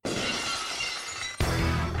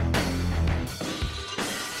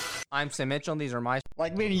I'm Sam Mitchell, and these are my...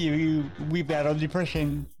 Like many of you, we battled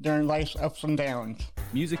depression during life's ups and downs.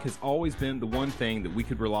 Music has always been the one thing that we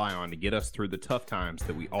could rely on to get us through the tough times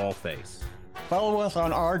that we all face. Follow us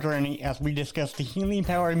on our journey as we discuss the healing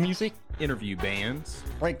power of music, Interview bands,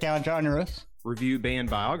 break down genres, review band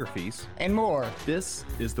biographies, and more. This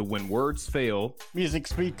is the When Words Fail Music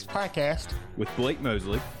Speaks podcast with Blake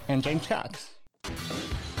Mosley and James Cox.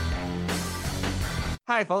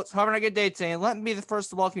 Hi folks, having a good day today, and let me be the first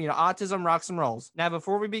to welcome you to Autism Rocks and Rolls. Now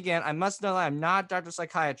before we begin, I must know that I'm not a doctor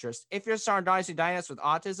psychiatrist. If you're starting to diagnosed with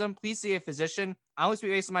autism, please see a physician. I always be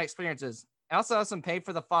based on my experiences. I also have some paid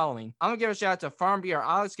for the following. I'm going to give a shout out to Farm Bureau.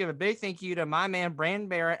 I always give a big thank you to my man, Brandon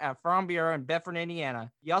Barrett at Farm Bureau in Bedford,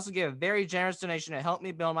 Indiana. He also gave a very generous donation to help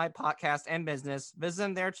me build my podcast and business. Visit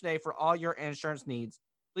him there today for all your insurance needs.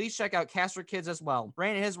 Please check out Castor Kids as well.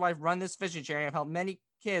 Brandon and his wife run this fishing charity and have helped many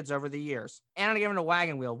kids over the years. And I'm giving a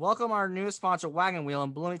Wagon Wheel. Welcome our newest sponsor, Wagon Wheel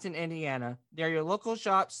in Bloomington, Indiana. They're your local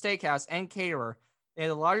shop, steakhouse, and caterer. They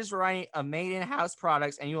have the largest variety of made-in-house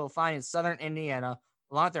products, and you will find in Southern Indiana,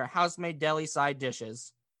 along with their house-made deli side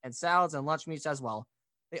dishes and salads and lunch meats as well.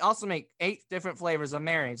 They also make 8 different flavors of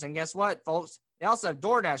marinades. And guess what, folks? They also have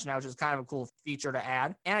DoorDash now, which is kind of a cool feature to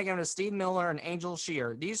add. And I give it to Steve Miller and Angel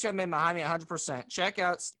Shear. These have been behind me 100%. Check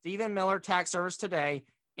out Stephen Miller Tax Service today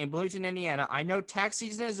in Bloomington, Indiana. I know tax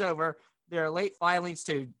season is over. There are late filings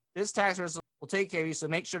too. This tax service will take care of you, so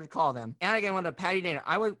make sure to call them. And again, one to Patty Daner.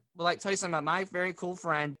 I would like to tell you something about my very cool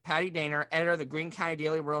friend, Patty Daner, editor of the Greene County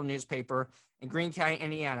Daily World newspaper in Greene County,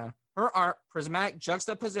 Indiana. Her art, Prismatic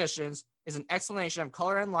Juxtapositions, is an explanation of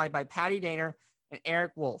color and light by Patty Daner and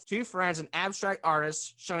Eric Wolf, 2 friends and abstract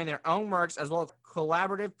artists showing their own works as well as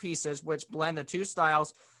collaborative pieces which blend the 2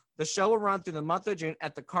 styles. The show will run through the month of June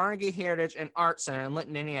at the Carnegie Heritage and Art Center in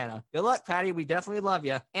Linton, Indiana. Good luck, Patty. We definitely love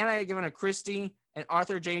you. And I have given a Christy and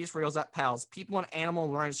Arthur J.D. Friels at PALS, People and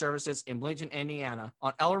Animal Learning Services in Bloomington, Indiana,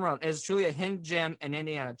 on Elm Road. It is truly a hidden gem in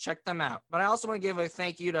Indiana. Check them out. But I also want to give a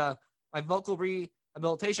thank you to my vocal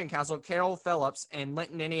rehabilitation counselor, Carol Phillips, in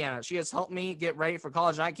Linton, Indiana. She has helped me get ready for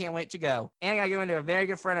college, and I can't wait to go. And I got to give into a very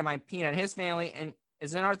good friend of mine, Peanut, and his family, and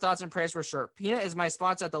is in our thoughts and prayers for sure. Peanut is my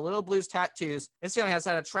sponsor at the Little Blues Tattoos. His family has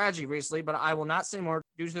had a tragedy recently, but I will not say more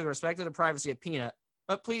due to the respect of the privacy of Peanut.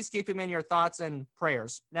 But please keep him in your thoughts and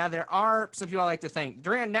prayers. Now, there are some people I like to thank.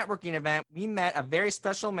 During a networking event, we met a very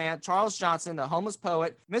special man, Charles Johnson, the homeless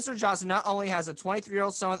poet. Mr. Johnson not only has a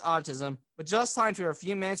 23-year-old son with autism, but just time for a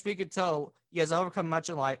few minutes we could tell he has overcome much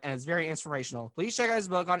in life and is very inspirational. Please check out his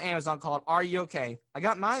book on Amazon called Are You Okay? I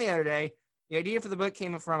got mine the other day. The idea for the book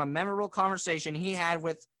came from a memorable conversation he had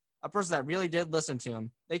with a person that really did listen to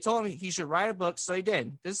him. They told him he should write a book, so he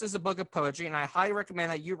did. This is a book of poetry, and I highly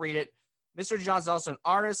recommend that you read it. Mr. Johnson is also an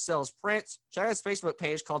artist, sells prints. Check out his Facebook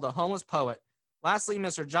page called The Homeless Poet. Lastly,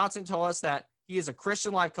 Mr. Johnson told us that he is a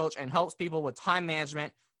Christian life coach and helps people with time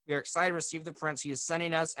management. We are excited to receive the prints he is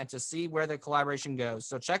sending us and to see where the collaboration goes.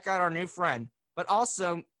 So check out our new friend. But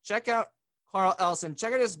also, check out Carl Ellison.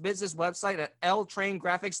 Check out his business website at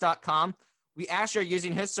ltraingraphics.com. We actually are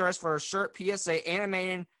using his service for a shirt PSA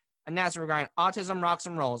animating announcement regarding Autism Rocks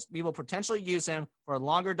and Rolls. We will potentially use him for a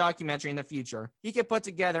longer documentary in the future. He can put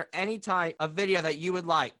together any type of video that you would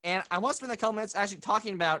like. And I want to spend a couple minutes actually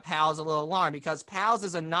talking about PALS a little longer, because PALS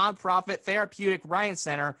is a nonprofit therapeutic writing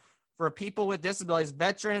center for people with disabilities,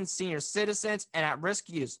 veterans, senior citizens, and at-risk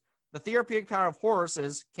youth. The therapeutic power of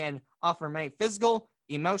horses can offer many physical,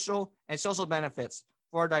 emotional, and social benefits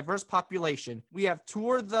for a diverse population. We have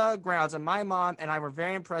toured the grounds, and my mom and I were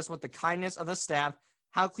very impressed with the kindness of the staff,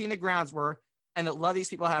 how clean the grounds were, and the love these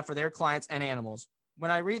people have for their clients and animals.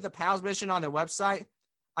 When I read the PALS mission on their website,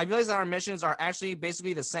 I realize that our missions are actually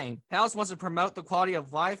basically the same. PALS wants to promote the quality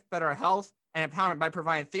of life, better health, and empowerment by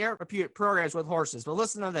providing therapeutic programs with horses. But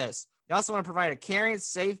listen to this. They also want to provide a caring,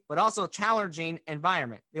 safe, but also challenging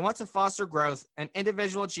environment. They want to foster growth and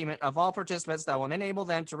individual achievement of all participants that will enable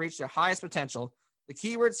them to reach their highest potential. The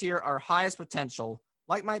keywords here are highest potential.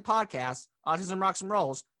 Like my podcast, Autism Rocks and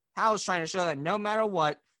Rolls, Hal is trying to show that no matter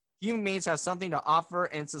what, human beings have something to offer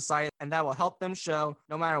in society, and that will help them show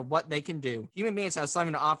no matter what they can do. Human beings have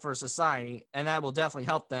something to offer society, and that will definitely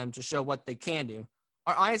help them to show what they can do.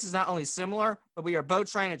 Our audience is not only similar, but we are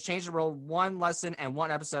both trying to change the world one lesson and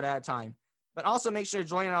one episode at a time. But also make sure to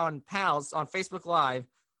join in on PALS on Facebook Live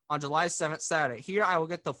on July 7th, Saturday. Here I will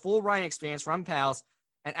get the full writing experience from PALS,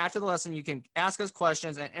 and after the lesson, you can ask us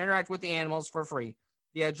questions and interact with the animals for free.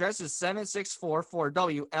 The address is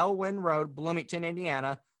 7644W Elwyn Road, Bloomington,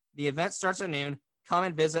 Indiana. The event starts at noon. Come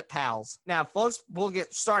and visit PALS. Now, folks, we'll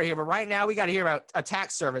get started here, but right now we got to hear about a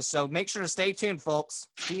tax service, so make sure to stay tuned, folks.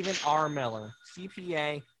 Stephen R. Miller,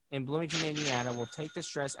 CPA, in Bloomington, Indiana will take the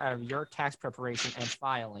stress out of your tax preparation and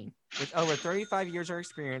filing. With over 35 years of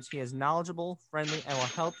experience, he is knowledgeable, friendly, and will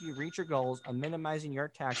help you reach your goals of minimizing your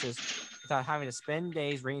taxes without having to spend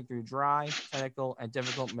days reading through dry, technical, and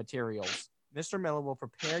difficult materials. Mr. Miller will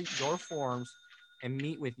prepare your forms and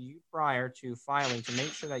meet with you prior to filing to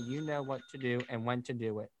make sure that you know what to do and when to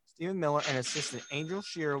do it. Stephen Miller and assistant Angel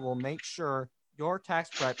Shearer will make sure your tax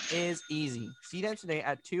prep is easy. See them today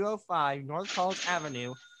at 205 North College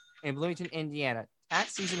Avenue in Bloomington, Indiana.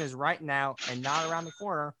 Tax season is right now and not around the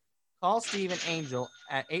corner. Call Steve and Angel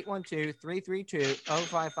at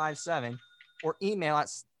 812-332-0557 or email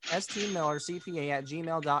at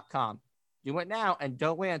stmillercpa@gmail.com. Do it now and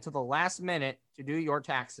don't wait until the last minute to do your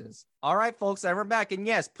taxes. All right, folks, and we're back. And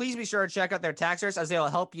yes, please be sure to check out their taxers as they will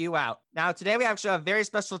help you out. Now, today we actually have a very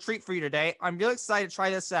special treat for you today. I'm really excited to try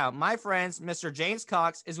this out. My friend, Mr. James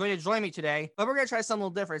Cox, is going to join me today, but we're going to try something a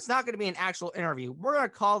little different. It's not going to be an actual interview. We're going to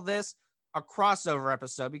call this a crossover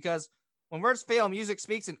episode because when words fail, music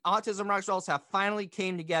speaks, and Autism Rocks Rolls have finally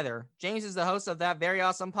came together. James is the host of that very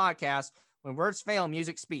awesome podcast, When Words Fail,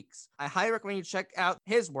 Music Speaks. I highly recommend you check out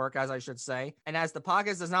his work, as I should say. And as the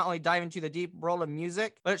podcast does not only dive into the deep world of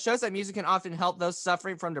music, but it shows that music can often help those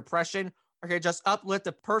suffering from depression or can just uplift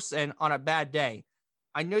a person on a bad day.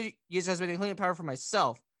 I know you guys have been including power for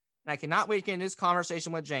myself, and I cannot wait to get into this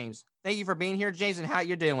conversation with James. Thank you for being here, James, and how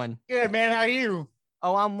you doing? Good, man. How are you?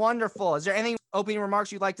 Oh, I'm wonderful. Is there any opening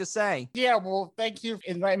remarks you'd like to say? Yeah, well, thank you for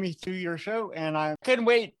inviting me to your show, and I couldn't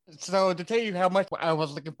wait. So to tell you how much I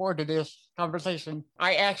was looking forward to this conversation,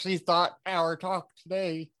 I actually thought our talk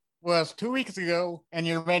today was 2 weeks ago, and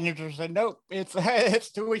your manager said, nope, it's it's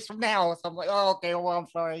 2 weeks from now. So I'm like, oh, okay, well, I'm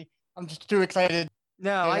sorry. I'm just too excited.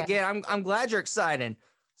 No, I get it. I'm glad you're excited.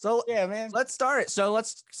 So yeah, man. Let's start it. So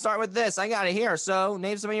let's start with this. I got it here. So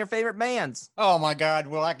name some of your favorite bands. Oh my God.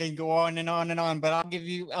 Well, I can go on and on and on, but I'll give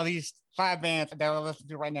you at least 5 bands that I listen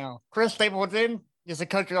to right now. Chris Stapleton is a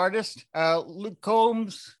country artist. Luke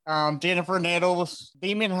Combs, Jennifer Nettles,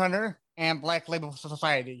 Demon Hunter, and Black Label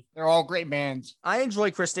Society. They're all great bands. I enjoy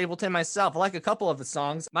Chris Stapleton myself. I like a couple of the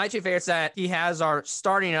songs. My two favorites that he has are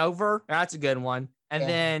Starting Over. That's a good one. And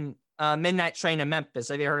then Midnight Train to Memphis.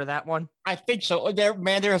 Have you heard of that one? I think so.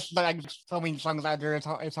 There's like so many songs out there.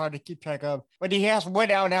 It's hard to keep track of. But he has one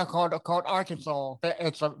out now called Arkansas.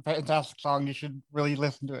 It's a fantastic song. You should really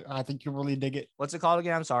listen to it. I think you'll really dig it. What's it called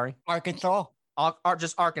again? I'm sorry. Arkansas.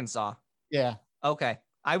 Just Arkansas. Yeah. Okay.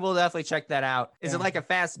 I will definitely check that out. Is it like a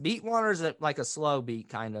fast beat one or is it like a slow beat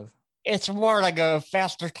kind of? It's more like a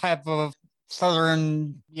faster type of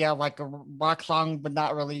southern, like a rock song, but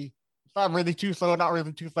not really. It's not really too slow, not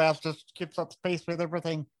really too fast. Just keeps up space with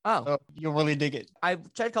everything. Oh, so you'll really dig it.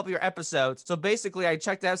 I've checked a couple of your episodes. So basically, I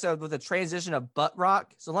checked the episode with the transition of butt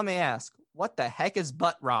rock. So let me ask, what the heck is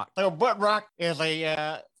butt rock? So butt rock is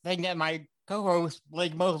a thing that my co-host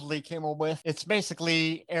Blake Mosley came up with. It's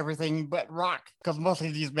basically everything but rock, because most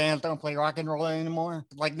of these bands don't play rock and roll anymore.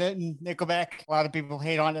 Like Nickelback, a lot of people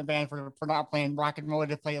hate on the band for not playing rock and roll.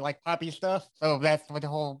 They play like poppy stuff. So that's what the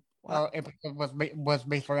whole episode was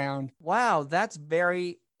based around. Wow, that's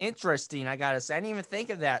very interesting. I gotta say, I didn't even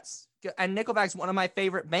think of that. And Nickelback's one of my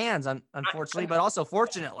favorite bands, unfortunately, but also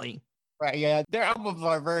fortunately. Right, yeah, their albums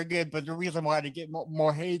are very good, but the reason why they get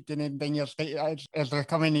more hate than anything else is their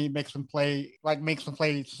company makes them play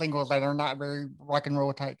singles that are not very rock and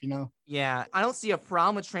roll type, Yeah, I don't see a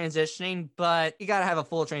problem with transitioning, but you gotta have a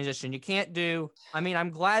full transition. You can't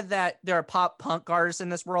I'm glad that there are pop punk artists in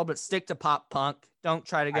this world, but stick to pop punk. Don't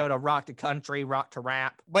try to go to rock to country, rock to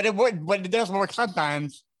rap. But it does work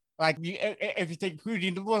sometimes. Like if you take Hootie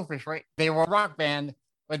and the Blowfish, right? They were a rock band.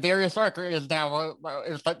 But Darius Rucker is now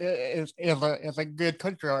is a good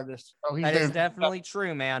country artist. So that is definitely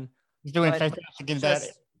true, man. He's doing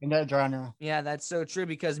fantastic in that genre. Yeah, that's so true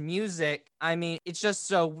because music, it's just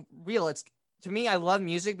so real. To me, I love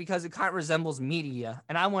music because it kind of resembles media,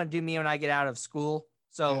 and I want to do media when I get out of school.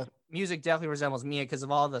 So music definitely resembles media because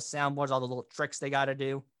of all the soundboards, all the little tricks they got to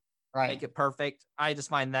do, make it perfect. I just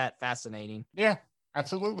find that fascinating. Yeah,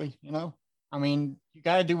 absolutely. You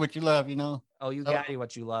got to do what you love, Oh, you got to do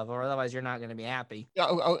what you love, or otherwise you're not going to be happy.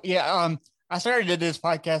 I started this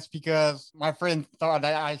podcast because my friend thought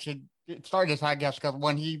that I should start this podcast because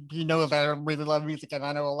one, he knows that I really love music and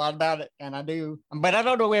I know a lot about it, and I do, but I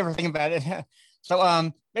don't know everything about it.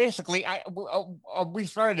 So basically, we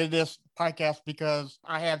started this podcast because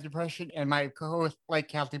I have depression and my co-host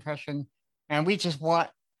Blake has depression, and we just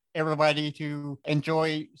want everybody to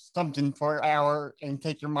enjoy something for an hour and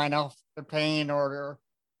take your mind off the pain or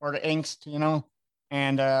the angst,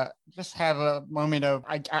 and just have a moment of,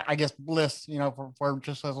 I guess, bliss, for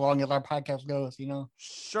just as long as our podcast goes,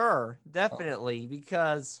 Sure, definitely.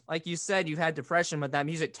 Because, like you said, you had depression, but that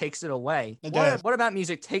music takes it away. It does. What about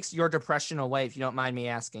music takes your depression away, if you don't mind me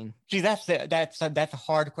asking? See, that's a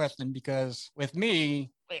hard question, because with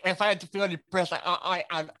me, if I had to feel depressed,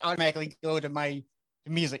 I automatically go to my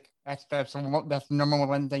music. That's the number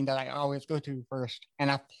one thing that I always go to first.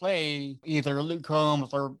 And I play either Luke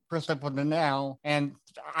Combs or Christopher Now, and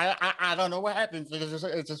I don't know what happens.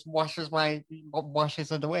 It just washes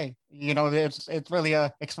it away. It's really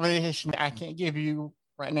a explanation that I can't give you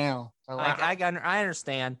right now. So I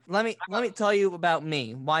understand. Let me tell you about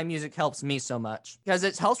me, why music helps me so much. Because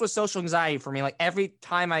it helps with social anxiety for me. Like every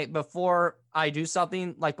time before I do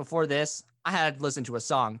something, like before this, I had to listen to a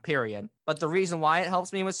song, period. But the reason why it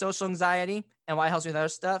helps me with social anxiety and why it helps me with other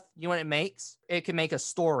stuff, you know what it makes? It can make a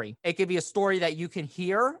story. It could be a story that you can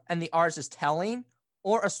hear and the artist is telling,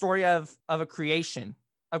 or a story of a creation,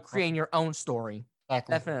 of creating your own story.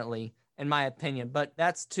 Exactly. Definitely, in my opinion. But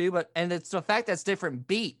that's too, and it's the fact that's different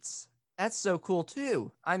beats. That's so cool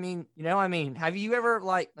too. Have you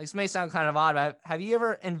ever this may sound kind of odd, but have you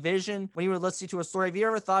ever envisioned when you were listening to a story, have you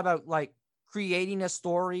ever thought about creating a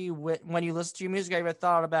story when you listen to your music? Have you ever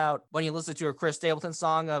thought about when you listen to a Chris Stapleton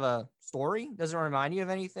song of a story? Does it remind you of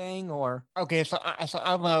anything or? Okay, so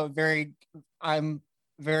I'm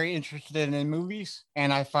very interested in movies,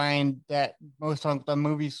 and I find that most of the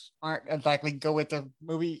movies aren't exactly go with the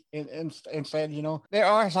movie. Instead, there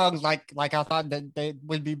are songs like I thought that they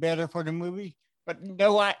would be better for the movie. But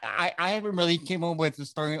no, I haven't really came up with the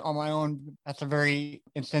story on my own. That's a very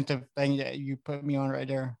incentive thing that you put me on right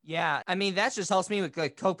there. Yeah, that just helps me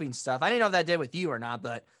with coping stuff. I didn't know if that did with you or not,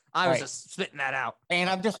 but I was just spitting that out. And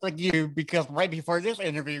I'm just like you, because right before this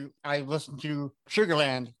interview, I listened to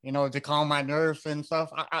Sugarland, to calm my nerves and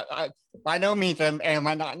stuff. I by no means am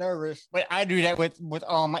I not nervous, but I do that with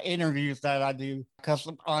all my interviews that I do. Because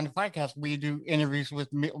on the podcast, we do interviews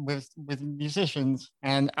with musicians,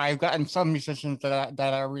 and I've gotten some musicians that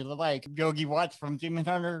I really like. Yogi Watts from Demon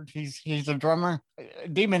Hunter, he's a drummer.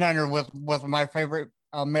 Demon Hunter was my favorite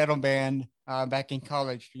metal band back in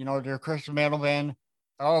college. They're a Christian metal band.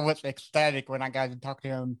 I was ecstatic when I got to talk to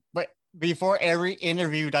him. But before every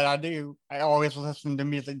interview that I do, I always listen to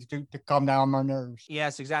music to calm down my nerves.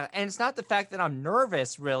 Yes, exactly. And it's not the fact that I'm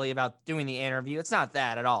nervous really about doing the interview. It's not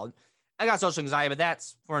that at all. I got social anxiety, but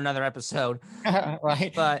that's for another episode.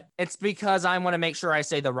 Right. But it's because I want to make sure I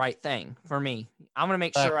say the right thing for me. I want to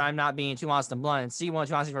make sure I'm not being too honest and blunt. And C1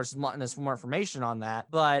 Too Honesty versus Bluntness for more information on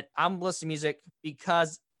that. But I'm listening to music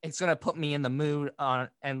because it's going to put me in the mood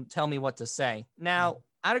and tell me what to say. Now,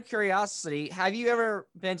 out of curiosity, have you ever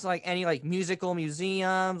been to any musical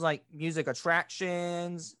museums, music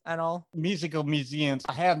attractions at all? Musical museums?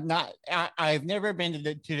 I have not. I've never been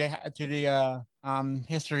to the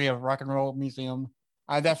History of Rock and Roll Museum.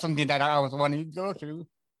 That's something that I was wanting to go to.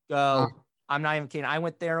 I'm not even kidding. I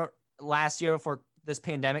went there last year before this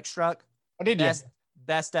pandemic struck. Oh, did you?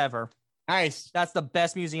 Best ever. Nice. That's the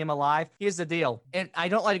best museum alive. Here's the deal. And I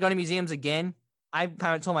don't like to go to museums again. I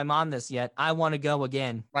haven't told my mom this yet. I want to go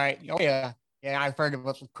again. Right. Oh yeah. Yeah, I've heard it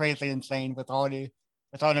was crazy insane with all the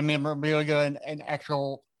memorabilia and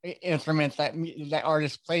actual instruments that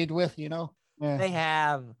artists played with. Yeah. They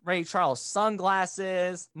have Ray Charles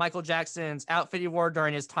sunglasses, Michael Jackson's outfit he wore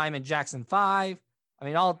during his time in Jackson 5.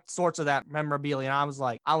 All sorts of that memorabilia.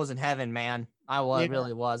 And I was in heaven, man.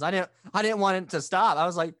 Really was. I didn't want it to stop. I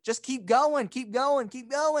was like, just keep going,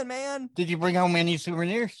 man. Did you bring home any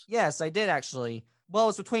souvenirs? Yes, I did actually. Well,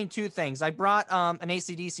 it's between two things. I brought an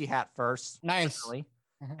AC/DC hat first. Nice.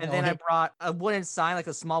 And then I brought a wooden sign,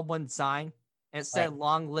 a small wooden sign. And it said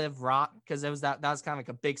 "Long Live Rock" because it was that was kind of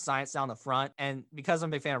a big sign on the front. And because I'm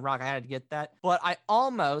a big fan of rock, I had to get that. But I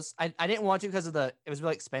didn't want to because it was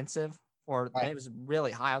really expensive. It was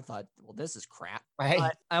really high. I thought, well, this is crap. Right.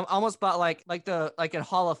 But I almost bought like a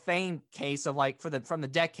Hall of Fame case of from the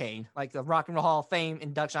decade, like the Rock and Roll Hall of Fame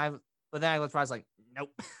induction. But then I looked, I was like, nope.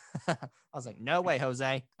 I was like, no way,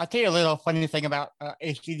 Jose. I'll tell you a little funny thing about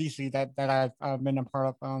AC/DC that I've been a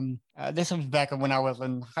part of. This was back when I was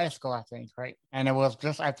in high school, I think, right? And it was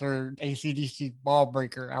just after AC/DC Ball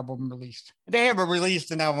Breaker album released. They haven't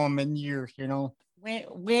released an album in years,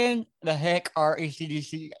 When the heck are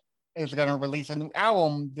AC/DC is going to release a new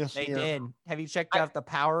album this year? They did. Have you checked out the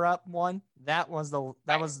Power Up one? That was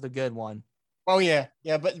the good one. Oh yeah,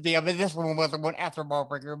 but this one was the one after Ball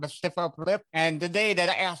Breaker, but Stiff Upper Lip. And the day that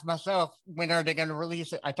I asked myself, when are they going to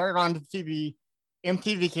release it? I turned on the TV,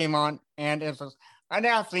 MTV came on, and it was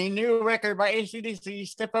announcing new record by AC/DC,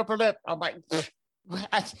 Stiff Upper Lip. I'm like,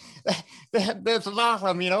 That's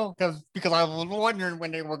awesome, because I was wondering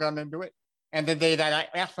when they were going to do it. And the day that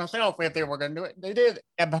I asked myself if they were going to do it, they did.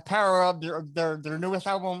 And the power of their newest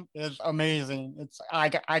album is amazing. I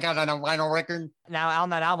got it on a vinyl record. Now, on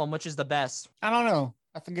that album, which is the best? I don't know.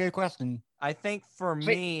 That's a good question. I think for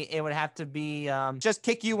me, it would have to be Just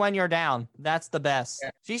Kick You When You're Down. That's the best. Yeah.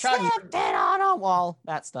 She slipped it on a wall.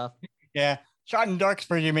 That stuff. Yeah. Shot in the Dark's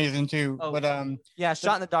pretty amazing too. Oh, but yeah,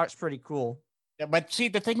 Shot in the Dark's pretty cool. Yeah, but see,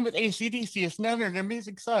 the thing with AC/DC is never their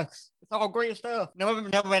music sucks. It's all great stuff. No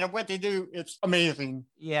matter what they do, it's amazing.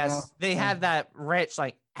 Yes, they have that rich,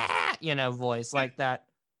 like voice, like that.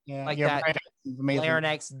 Yeah, like yeah, that. right.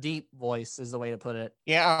 Larynx deep voice is the way to put it.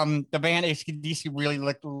 Yeah, the band AC/DC really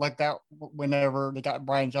looked out whenever they got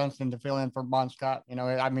Brian Johnson to fill in for Bon Scott.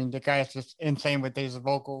 The guy's just insane with his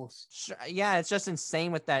vocals. Yeah, it's just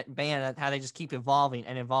insane with that band how they just keep evolving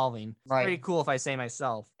and evolving. It's right. Pretty cool if I say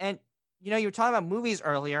myself. And you were talking about movies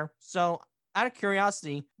earlier, so out of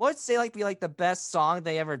curiosity, what would be like the best song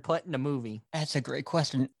they ever put in a movie? That's a great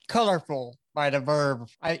question. Colorful by The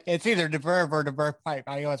Verve. It's either The Verve or The Verve Pipe.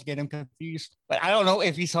 I always get them confused. But I don't know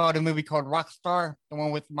if you saw the movie called Rockstar, the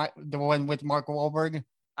one with Mark Wahlberg.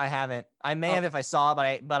 I haven't. I may have if I saw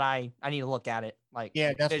it, but I need to look at it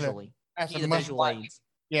that's visually. That's the visual aids.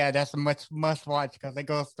 Yeah, that's a must watch because it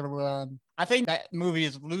goes through. I think that movie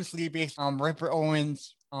is loosely based on Ripper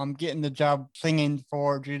Owens getting the job singing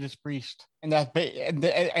for Judas Priest, and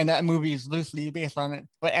that movie is loosely based on it.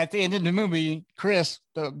 But at the end of the movie, Chris,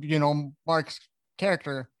 Mark's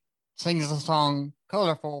character, sings the song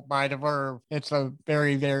 "Colorful" by The Verve. It's a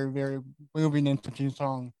very, very, very moving and touching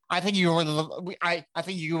song. I think you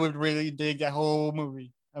would really dig that whole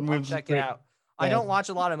movie. I'll check it out. I don't watch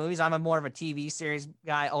a lot of movies. I'm more of a TV series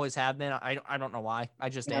guy. Always have been. I don't know why. I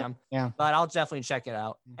just am. Yeah. But I'll definitely check it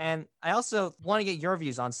out. And I also want to get your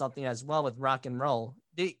views on something as well with rock and roll.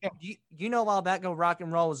 You know a while back ago, rock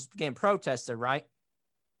and roll was getting protested, right?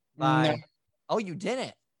 No. Oh, you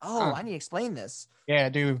didn't? Oh, I need to explain this. Yeah, I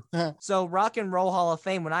do. So Rock and Roll Hall of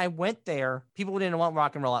Fame, when I went there, people didn't want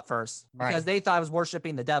rock and roll at first because they thought I was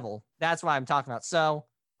worshiping the devil. That's what I'm talking about. So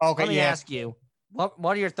let me ask you, what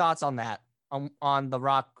are your thoughts on that? On the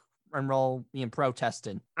rock and roll being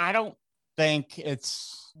protested? I don't think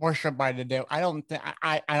it's worship by the devil. I don't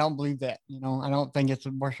believe that. I don't think it's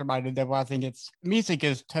worship by the devil. I think it's music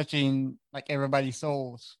is touching like everybody's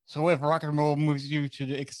souls. So if rock and roll moves you to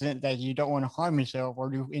the extent that you don't want to harm yourself or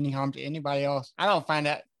do any harm to anybody else, I don't find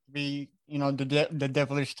that to be the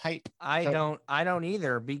devilish type. I don't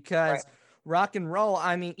either because. Rock and roll,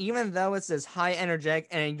 I mean, even though it's this high energetic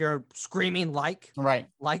and you're screaming like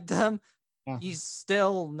them, he's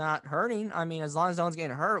still not hurting. I mean, as long as no one's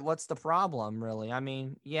getting hurt, what's the problem, really? I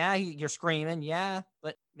mean, yeah, you're screaming,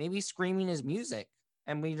 but maybe screaming is music,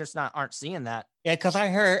 and we just aren't seeing that. Yeah, because I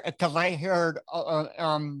heard, I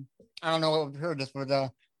don't know if you heard this,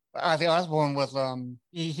 but I think Osborne was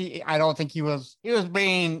I don't think he was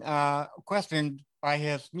being questioned by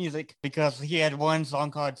his music because he had one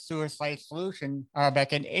song called Suicide Solution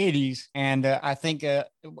back in the 80s. And I think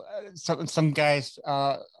some guy's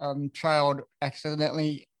child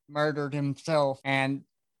accidentally murdered himself, and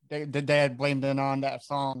the dad blamed it on that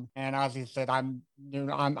song. And Ozzy said, I'm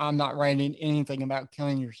not writing anything about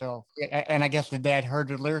killing yourself. And I guess the dad heard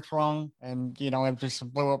the lyrics wrong, and it was just a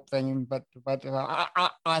blow up thing. But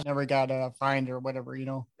I never got fined or whatever.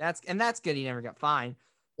 That's good. He never got fined.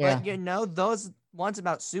 Yeah. But those ones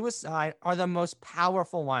about suicide are the most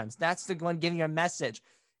powerful ones. That's the one giving you a message.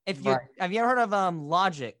 Have you ever heard of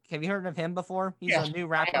Logic? Have you heard of him before? He's a new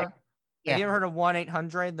rapper. Have you ever heard of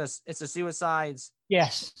 1-800? It's the suicides.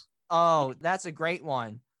 Yes. Oh, that's a great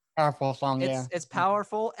one. Powerful song. It's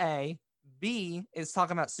powerful. A. B is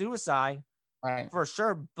talking about suicide. Right. For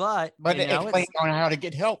sure, but it explains on how to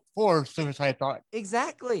get help for suicide thought.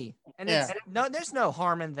 Exactly, and there's no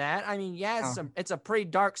harm in that. I mean, it's a pretty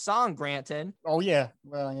dark song, granted. Oh yeah,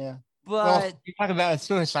 well yeah. But you talk about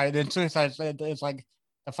suicide, and suicide is like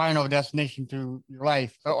the final destination to your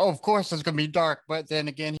life. So of course it's gonna be dark, but then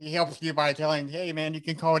again, he helps you by telling, hey man, you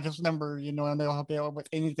can call this number, and they'll help you out with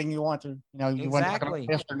anything you want to. You want to talk about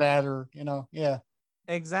this or that, or yeah.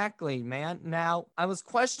 Exactly, man. Now, I'm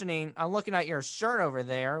looking at your shirt over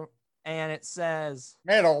there, and it says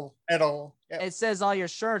metal. Yep. It says all your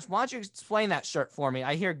shirts. Why don't you explain that shirt for me?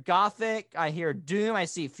 I hear Gothic, I hear Doom, I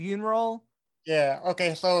see Funeral. Yeah,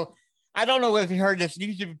 okay, so I don't know if you heard this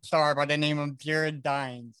YouTube star by the name of Jared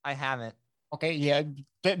Dines. I haven't. Okay, yeah,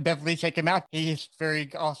 definitely check him out. He's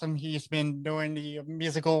very awesome. He's been doing the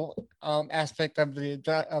musical aspect of the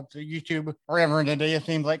YouTube forever and a day, it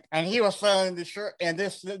seems like. And he was selling the shirt, and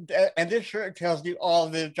this shirt tells you all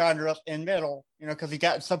the genres in metal. You know, because you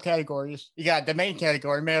got subcategories. You got the main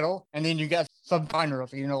category, metal, and then you got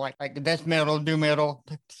subgenres. You know, like death metal, doom metal,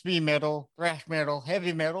 speed metal, thrash metal,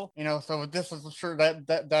 heavy metal. You know, so this is a shirt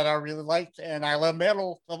that I really liked, and I love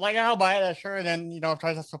metal. So like, I'll buy that shirt and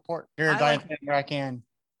try to support your diet where I can.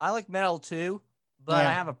 I like metal too, but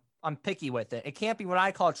Yeah. I'm picky with it. It can't be what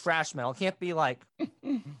I call trash metal. It can't be like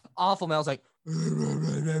awful metal. It's like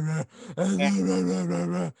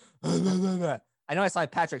I know I saw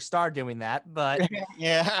Patrick Starr doing that, but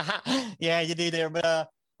yeah, yeah, you do there. But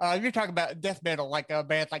you're talking about death metal, like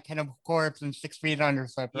bands like Cannibal Corpse and 6 Feet Under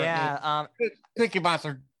stuff, right? yeah, Cookie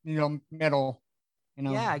Monster, metal.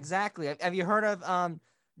 yeah, exactly. Have you heard of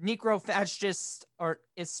Necrophagist, or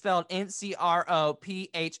it's spelled Necrophagist?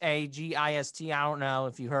 I don't know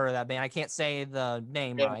if you heard of that band. I can't say the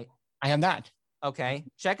name right. I have not. Okay,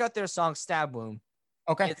 check out their song "Stab Wound."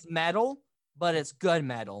 Okay, it's metal, but it's good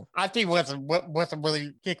metal. I think what's a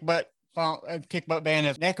really kick butt band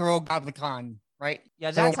is Necrogoblicon, right? Yeah,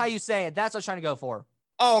 that's how you say it. That's what I was trying to go for.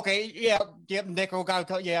 Oh, okay. Yeah, yep.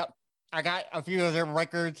 Necrogoblicon. Yeah, I got a few of their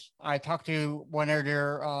records. I talked to one of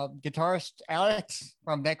their guitarists, Alex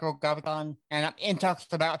from Necrogoblicon, and I'm in talks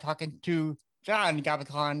about talking to John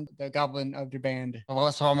Goblicon, the goblin of the band.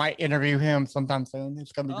 So I might interview him sometime soon.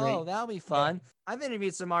 It's gonna be great. Oh, that'll be fun. Yeah. I've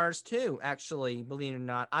interviewed some artists too, actually, believe it or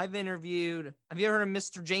not. Have you ever heard of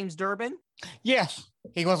Mr. James Durbin? Yes.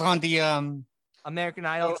 He was on the American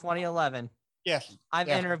Idol 2011. Yes. I've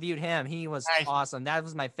interviewed him. He was awesome. That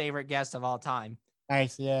was my favorite guest of all time.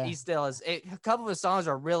 Nice, yeah. He still is. A couple of his songs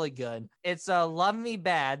are really good. It's Love Me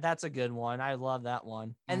Bad. That's a good one. I love that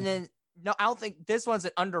one. And then no, I don't think this one's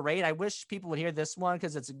an underrated. I wish people would hear this one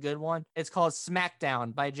because it's a good one. It's called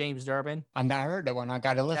Smackdown by James Durbin. I've not heard that one. I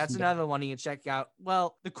got to listen. That's another one you can check out.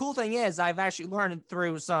 Well, the cool thing is I've actually learned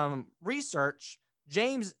through some research,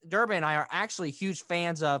 James Durbin and I are actually huge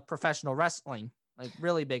fans of professional wrestling, like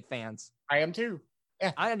really big fans. I am too.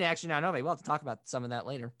 Yeah. I didn't actually not know. Maybe we'll have to talk about some of that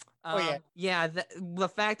later. Yeah. The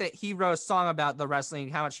fact that he wrote a song about the wrestling,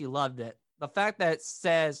 how much he loved it. The fact that it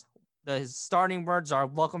says his starting words are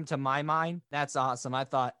 "Welcome to my mind." That's awesome. I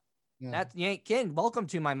thought that you ain't kidding. Welcome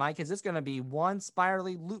to my mind, because it's going to be one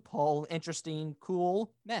spirally loophole, interesting,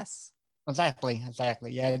 cool mess. Exactly.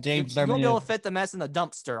 Yeah, James Durbin. You won't be able to fit the mess in the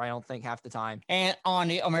dumpster, I don't think, half the time. And on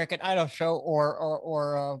the American Idol show,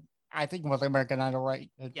 or I think it was American Idol, right?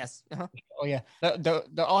 Yes. Oh yeah.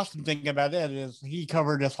 The awesome thing about it is he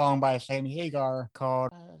covered a song by Sammy Hagar called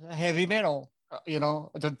 "Heavy Metal."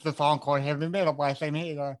 The song called "Heavy Metal" by Sammy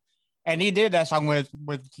Hagar. And he did that song with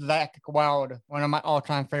Zakk Wylde, one of my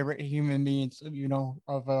all-time favorite human beings,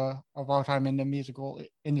 of all time in the musical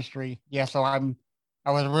industry. Yeah, so I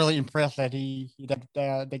was really impressed that they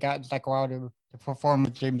got Zakk Wylde to perform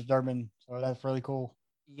with James Durbin. So that's really cool.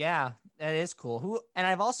 Yeah, that is cool. And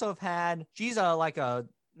I've also had, she's not like a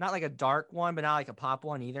dark one, but not like a pop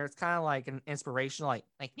one either. It's kind of like an inspirational,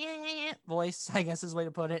 like voice, I guess is the way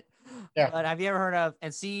to put it. Yeah. But have you ever heard of,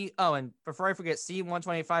 and before I forget,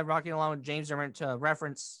 C-125, Rocking Along with James Durbin, to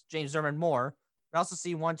reference James Durbin more. But also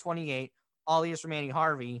C-128, All Ears for Mandy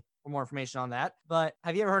Harvey, for more information on that. But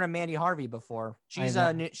have you ever heard of Mandy Harvey before? She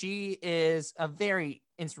is a very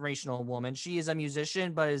inspirational woman. She is a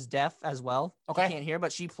musician, but is deaf as well. Okay. She can't hear,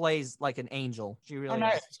 but she plays like an angel. She really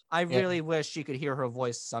does. I really wish you could hear her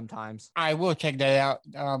voice sometimes. I will check that out.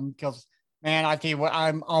 Because man, I tell you what,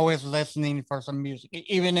 I'm always listening for some music,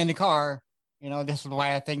 even in the car. This is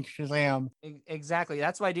why I think Shazam. Exactly.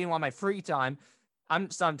 That's what I do on my free time. I'm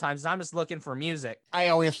just looking for music. I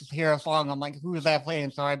always hear a song. I'm like, who is that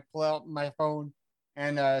playing? So I pull out my phone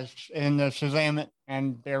and Shazam it,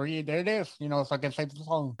 and there it is. So I can say the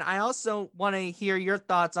song. I also want to hear your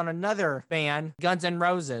thoughts on another band, Guns N'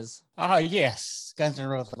 Roses. Oh yes, Guns N'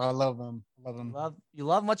 Roses. I love them. You love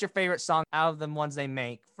them. What's your favorite song out of the ones they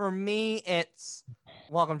make? For me, it's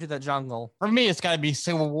 "Welcome to the Jungle." For me, it's got to be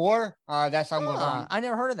 "Civil War." That song was on. I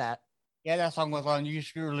never heard of that. Yeah, that song was on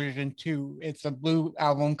Use Your Illusion 2. It's a blue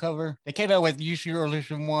album cover. They came out with Use Your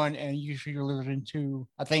Illusion 1 and Use Your Illusion 2,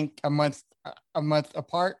 I think a month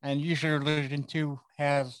apart. And Use Your Illusion 2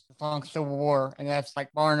 has the song Civil War. And that's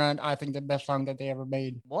like bar none, I think, the best song that they ever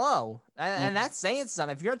made. Whoa. And that's saying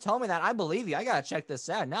something. If you're telling me that, I believe you. I got to check this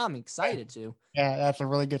out. Now I'm excited to. Yeah, that's a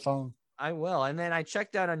really good song. I will. And then I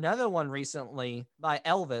checked out another one recently by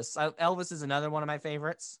Elvis. Elvis is another one of my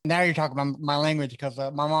favorites. Now you're talking about my language, because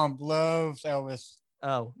my mom loves Elvis.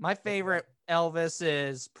 Oh, my favorite Elvis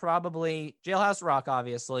is probably Jailhouse Rock,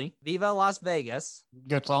 obviously. Viva Las Vegas.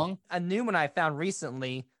 Good song. A new one I found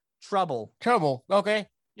recently, Trouble. Trouble. Okay.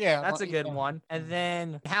 Yeah. That's a good one. And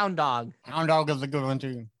then Hound Dog. Hound Dog is a good one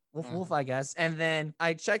too. Woof Woof, I guess. And then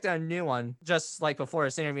I checked out a new one just like before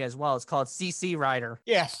this interview as well. It's called CC Rider.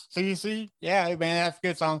 Yes. CC. Yeah, man, that's a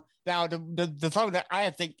good song. Now, the song that I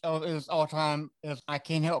think of is all time is I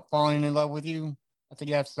Can't Help Falling in Love with You. I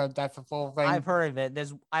think that's a full thing. I've heard of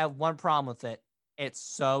it. I have one problem with it. It's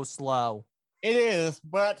so slow. It is,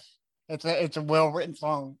 but it's a well written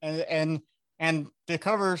song, and the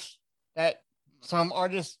covers that some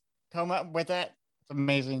artists come up with that.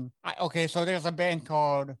 Amazing. Okay, so there's a band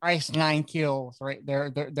called Ice Nine Kills, right?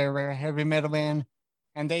 They're a heavy metal band,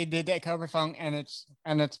 and they did that cover song, and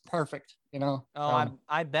it's perfect, you know. Oh,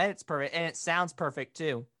 I bet it's perfect, and it sounds perfect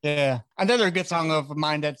too. Yeah, another good song of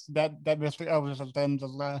mine that Mr. Elvis has done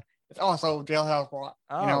it's also Jailhouse Rock.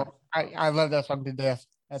 Oh. You know, I love that song to death.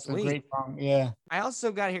 That's Sweet. a great song. Yeah. I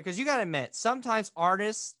also got here because you got to admit, sometimes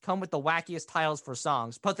artists come with the wackiest titles for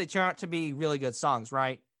songs, but they turn out to be really good songs,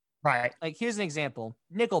 right? Right. Like, here's an example.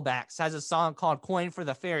 Nickelback has a song called Coin for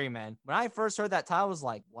the Ferryman. When I first heard that title, I was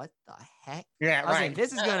like, what the heck? Yeah, I was right. like,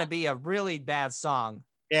 this is going to be a really bad song.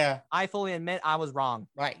 Yeah. I fully admit I was wrong.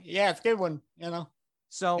 Right. Yeah, it's a good one, you know.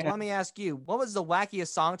 So Yeah. let me ask you, what was the wackiest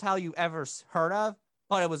song title you ever heard of,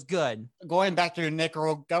 but it was good? Going back to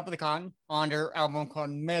Nickelback on their album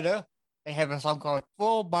called Meta, they have a song called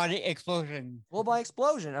Full Body Explosion. Full by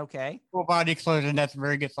Explosion, okay. Full Body Explosion, that's a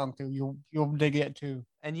very good song too. You'll dig it too.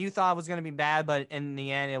 And you thought it was going to be bad, but in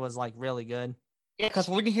the end, it was like really good. Yeah, because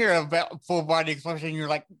when you hear about Full Body Explosion, you're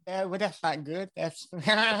like, well, that's not good. That's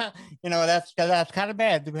that's kind of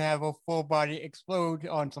bad to have a full body explode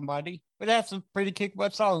on somebody. But that's a pretty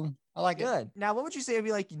kick-butt song. I like it. Good. Now, what would you say would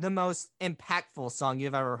be like the most impactful song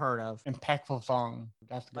you've ever heard of? Impactful song.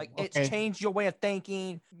 That's good. Like, Okay. it's changed your way of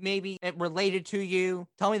thinking. Maybe it related to you.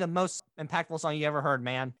 Tell me the most impactful song you ever heard,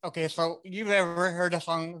 man. Okay, so you've ever heard a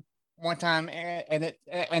song one time and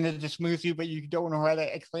it just moves you, but you don't know how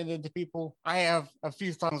to explain it to people? I have a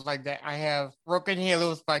few songs like that. I have Broken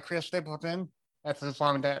Halos by Chris Stapleton. That's a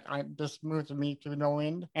song that just moves me to no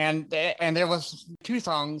end. And there was two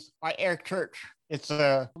songs by Eric Church. It's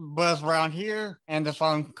Buzz Around Here and the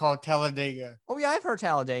song called Talladega. Oh, yeah, I've heard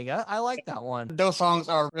Talladega. I like that one. Those songs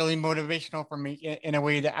are really motivational for me in a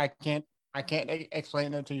way that I can't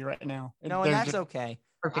explain it to you right now. No, and that's okay.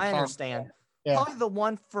 I understand. Yeah. Probably the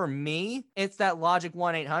one for me, it's that Logic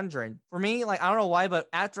 1-800. For me, like, I don't know why, but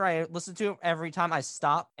after I listen to it, every time I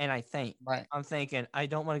stop and I think. Right. I'm thinking, I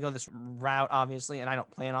don't want to go this route, obviously, and I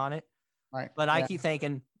don't plan on it. Right. But I keep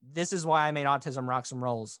thinking, this is why I made Autism Rocks and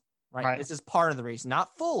Rolls. Right. This is part of the reason,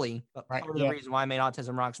 not fully, but part of the reason why I made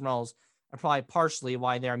Autism Rocks and Rolls, and probably partially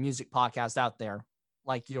why there are music podcasts out there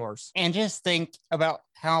like yours. And just think about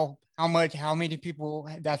how many people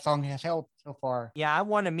that song has helped so far. Yeah, I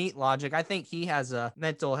want to meet Logic. I think he has a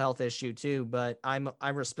mental health issue too, but I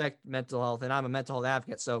respect mental health, and I'm a mental health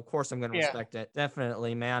advocate, so of course I'm going to respect it.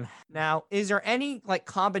 Definitely, man. Now, is there any like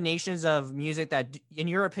combinations of music that, in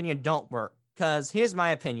your opinion, don't work? Because here's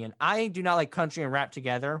my opinion. I do not like country and rap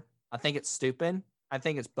together. I think it's stupid. I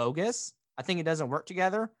think it's bogus. I think it doesn't work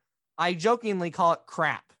together. I jokingly call it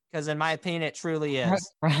crap because, in my opinion, it truly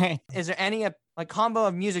is. Right. Is there any like combo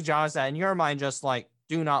of music genres that, in your mind, just like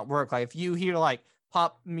do not work? Like if you hear like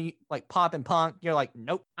pop and punk, you're like,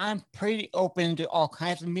 nope. I'm pretty open to all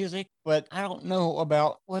kinds of music, but I don't know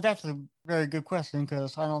about. Well, that's a very good question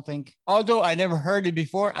because I don't think, although I never heard it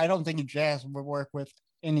before, I don't think jazz would work with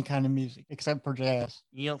any kind of music except for jazz.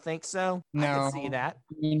 You don't think so? No. I can see that.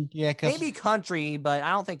 I mean, yeah, maybe country, but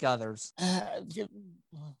I don't think others.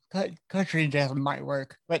 Country jazz might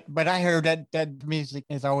work, but I heard that music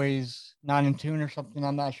is always not in tune or something.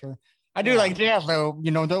 I'm not sure. I do like jazz though.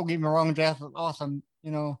 You know, don't get me wrong, jazz is awesome.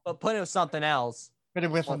 You know, but put it with something else. Put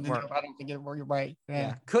it with something else. I don't think it works right.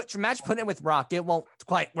 Yeah. Match putting it with rock, it won't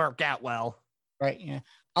quite work out well. Right. Yeah.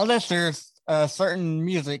 Unless there's certain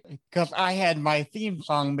music, because I had my theme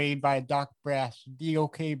song made by Doc Brass,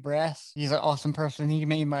 D.O.K. Brass. He's an awesome person. He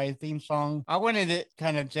made my theme song. I wanted it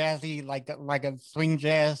kind of jazzy, like a swing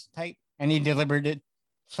jazz type, and he delivered it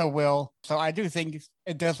so well. So I do think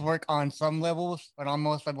it does work on some levels, but on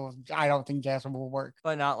most levels, I don't think jazz will work.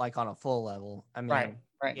 But not like on a full level. I mean,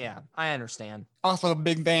 right. Yeah, I understand. Also,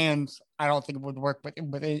 big bands, I don't think it would work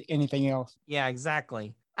with anything else. Yeah,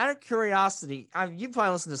 exactly. out of curiosity, you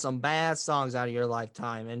probably listened to some bad songs out of your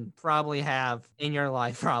lifetime and probably have in your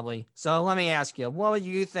life, probably. So let me ask you, what would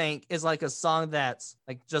you think is like a song that's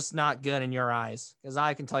like just not good in your eyes? Because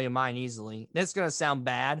I can tell you mine easily. This is going to sound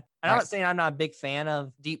bad. And I'm not saying I'm not a big fan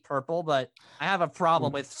of Deep Purple, but I have a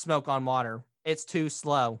problem with Smoke on Water. It's too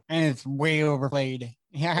slow. And it's way overplayed.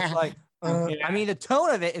 Yeah. It's like, I mean, the tone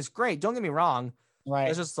of it is great. Don't get me wrong. Right.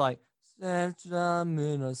 It's just like, that's just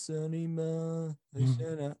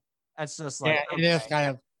like, it is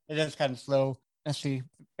kind of slow. Let's see,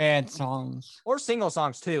 bad songs or single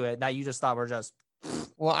songs too that you just thought were just.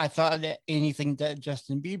 Well, I thought that anything that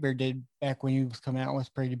Justin Bieber did back when he was coming out was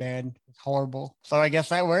pretty bad. It's horrible. So I guess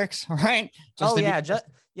that works, right? I'm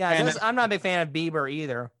not a big fan of Bieber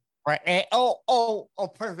either. Right. And,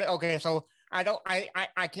 perfect. Okay, so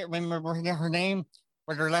I can't remember her name,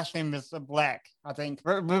 but her last name is Black, I think.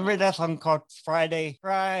 Remember that song called Friday,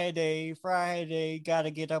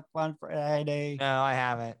 gotta get up on Friday. No, I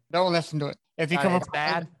haven't. Don't listen to it. If you come it's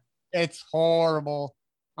bad. It's horrible.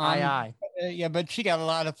 Aye. Yeah, but she got a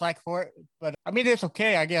lot of flack for it. But I mean, it's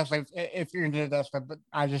okay, I guess, if you're into that stuff. But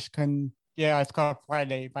I just couldn't. Yeah, it's called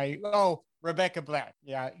Friday by Rebecca Black.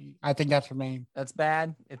 Yeah, I think that's her name. That's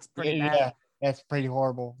bad. It's pretty bad. Yeah, that's pretty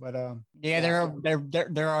horrible. But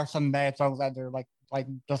there are some bad songs out there, like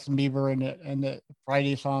Justin Bieber and the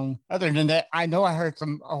Friday song. Other than that, I know I heard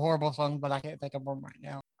some horrible songs, but I can't think of them right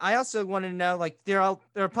now. I also want to know, like, there are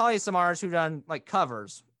probably some artists who've done like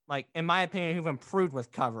covers. Like, in my opinion, who've improved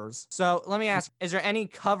with covers. So let me ask, is there any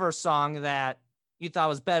cover song that you thought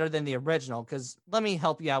was better than the original? Because let me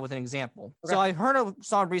help you out with an example. Okay. So I heard a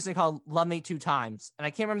song recently called Love Me Two Times, and I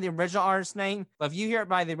can't remember the original artist's name, but if you hear it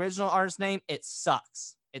by the original artist's name, it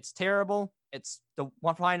sucks. It's terrible. It's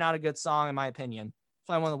probably not a good song, in my opinion. It's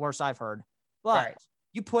probably one of the worst I've heard. But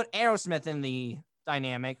you put Aerosmith in the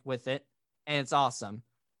dynamic with it, and it's awesome.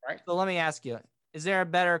 Right. So let me ask you, is there a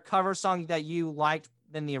better cover song that you liked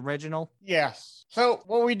than the original? Yes. So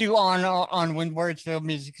what we do on When Words Fail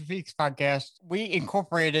Music Speaks podcast, we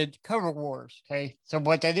incorporated cover wars. Okay. So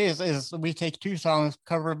what that is we take two songs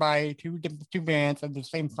covered by two bands of the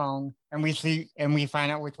same song, and we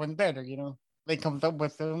find out which one's better. They comes up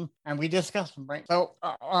with them and we discuss them, right? So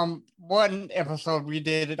one episode we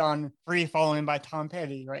did it on Free Falling by Tom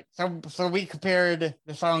Petty, right? So we compared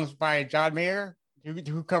the songs by John Mayer,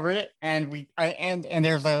 who covered it, and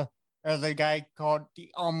there's a guy called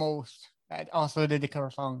The Almost that also did the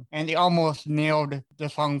cover song, and The Almost nailed the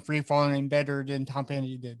song Free Falling better than Tom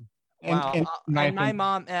Petty did. Wow. My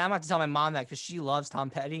mom, and I'm about to tell my mom that because she loves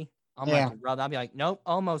Tom Petty. I'm like, brother, I'll be like, nope,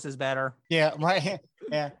 Almost is better. Yeah, right.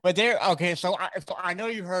 Yeah, but so I know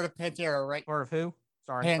you heard of Pantera, right? Or of who?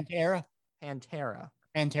 Sorry. Pantera.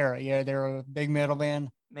 Yeah, they're a big metal band.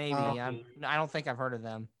 Maybe. I don't think I've heard of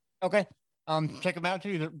them. Okay. Check them out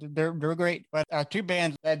too. They're great. But two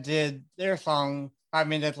bands that did their song 5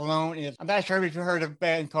 Minutes Alone is, I'm not sure if you heard of a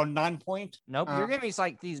band called Nonpoint. Nope. You're giving me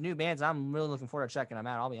like these new bands. I'm really looking forward to checking them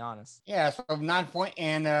out. I'll be honest. Yeah. So Nonpoint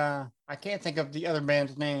and I can't think of the other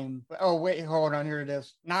band's name. But, oh wait, hold on. Here it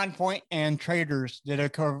is. Nonpoint and Traders did a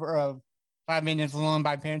cover of 5 Minutes Alone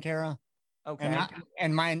by Pantera. Okay.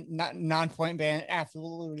 And my Nonpoint band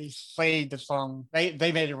absolutely slayed the song. They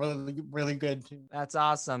made it really, really good too. That's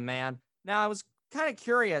awesome, man. Now, I was kind of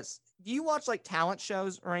curious. Do you watch like talent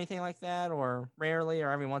shows or anything like that, or rarely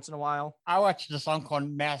or every once in a while? I watched a song called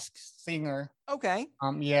Masked Singer. Okay.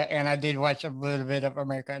 Yeah, and I did watch a little bit of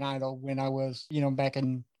American Idol when I was, back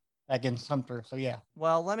in Sumter. So yeah.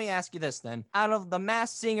 Well, let me ask you this then. Out of the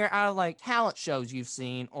Masked Singer, out of like talent shows you've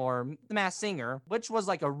seen, or the Masked Singer, which was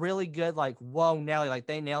like a really good, like, whoa, Nelly, like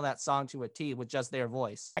they nailed that song to a T with just their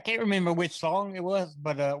voice? I can't remember which song it was,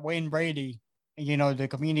 but Wayne Brady, the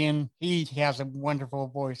comedian, he has a wonderful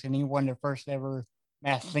voice, and he won the first ever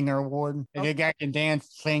Masked Singer award. And the guy can dance,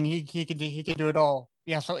 sing, he can do it all.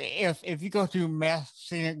 Yeah, so if you go to Masked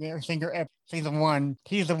Singer season 1,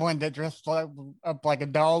 he's the one that dressed up like a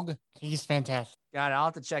dog. He's fantastic. Got it. I'll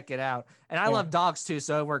have to check it out. And I love dogs too,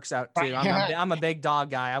 so it works out too. I'm a big dog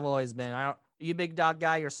guy. I've always been. Are you a big dog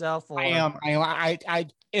guy yourself? Or? I am.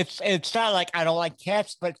 It's not like I don't like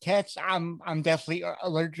cats, but cats, I'm definitely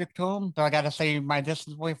allergic to them. So I gotta say my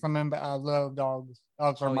distance away from them. But I love dogs.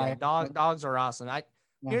 Dogs are dogs are awesome.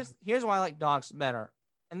 Here's why I like dogs better,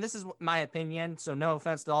 and this is my opinion. So no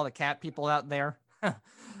offense to all the cat people out there,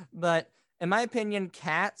 but in my opinion,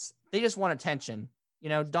 cats, they just want attention.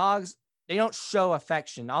 Dogs, they don't show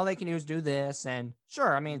affection. All they can do is do this, and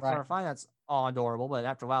sure, I mean, for a fine, that's all adorable, but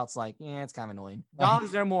after a while, it's like, it's kind of annoying.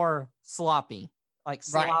 Dogs, they're more sloppy. like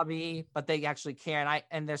Right. sloppy, but they actually care.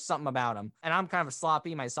 And there's something about them. And I'm kind of a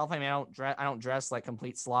sloppy myself. I mean, I don't dress like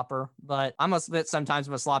complete slopper, but I'm a bit sometimes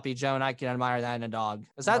I'm a sloppy Joe, and I can admire that in a dog.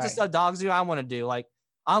 Because that's the Right. stuff dogs do. I want to do. Like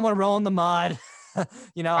I want to roll in the mud. I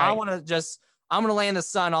Right. want to I'm gonna lay in the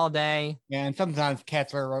sun all day. Yeah, and sometimes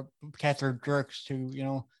cats are jerks too.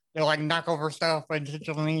 They'll like knock over stuff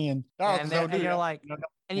intentionally, and dogs And, don't do you're that. like, You know,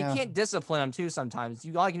 and you yeah. can't discipline them too. Sometimes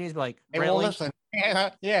all you can do is be like, They won't really? listen.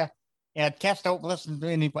 Yeah. Cats don't listen to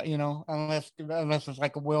anybody, unless it's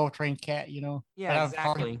like a well-trained cat, Yeah, But I've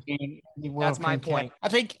hardly exactly. seen any That's my well-trained cat. point.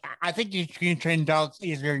 I think you can train dogs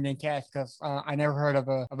easier than cats because I never heard of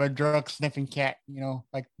a drug sniffing cat,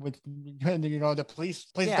 like with the police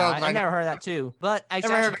Yeah, dogs. I never heard that too. But it's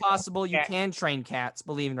Never heard actually of possible you cat. can train cats,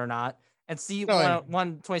 believe it or not. And see Really?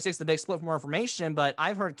 126, the big split for more information. But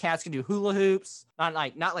I've heard cats can do hula hoops, not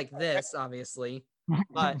like this, obviously,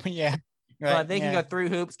 but Yeah. but they can go through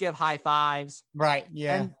hoops, give high fives, Right.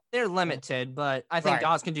 Yeah. and they're limited. But I think Right.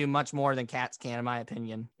 dogs can do much more than cats can, in my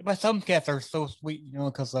opinion. But some cats are so sweet,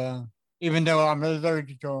 because even though I'm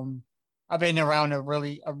allergic to them, I've been around a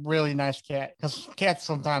really nice cat. Because cats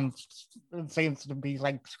sometimes seems to be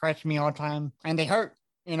like scratching me all the time, and they hurt.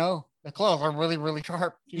 The claws are really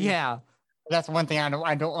sharp. Too. Yeah, That's one thing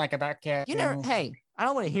I don't like about cats. you never. Hey, I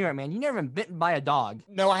don't want to hear it, man. You never been bitten by a dog.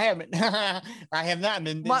 No, I haven't. I have not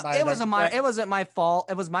been. It wasn't my fault.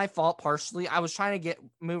 It was my fault partially. I was trying to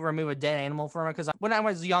remove a dead animal from her because when I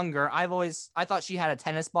was younger, I thought she had a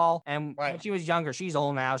tennis ball, and when she was younger, she's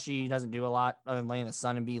old now. She doesn't do a lot other than lay in the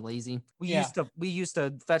sun and be lazy. We used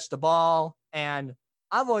to fetch the ball, and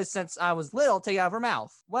I've always since I was little take it out of her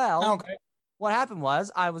mouth. Well, Okay. What happened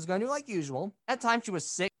was I was going to do like usual. At the time she was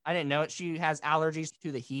sick. I didn't know it. She has allergies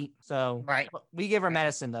to the heat. So we give her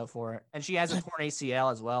medicine though for it. And she has a torn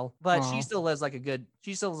ACL as well. But she still lives like a good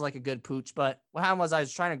pooch. But what happened was I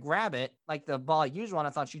was trying to grab it like the ball usual, and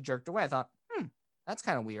I thought she jerked away. I thought, that's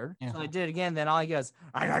kind of weird. Yeah. So I did it again. Then all he goes,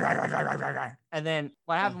 and then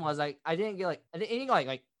what happened was I didn't get like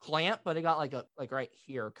clamp, but it got like right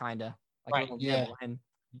here, kind of like a little nibble. And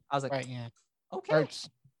I was like, okay. Hurts.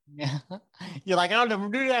 Yeah, you're like, I'll never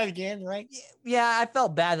do that again, right? Yeah, I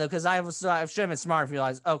felt bad though because I should have been smart and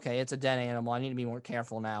realized, okay, it's a dead animal. I need to be more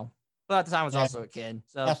careful now. But at the time, I was also a kid,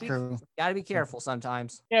 so that's true. Gotta be careful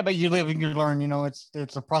sometimes. Yeah, but you live and you learn.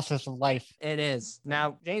 It's a process of life. It is.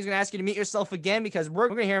 Now, James gonna ask you to meet yourself again because we're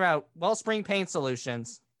gonna hear about Wellspring Paint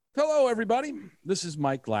Solutions. Hello, everybody. This is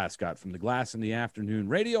Mike Glascott from the Glass in the Afternoon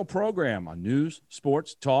radio program on News,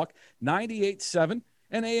 Sports, Talk, 98.7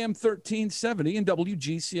 and AM 1370 and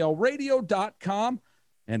WGCLradio.com.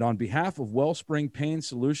 And on behalf of Wellspring Pain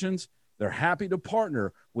Solutions, they're happy to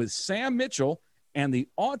partner with Sam Mitchell and the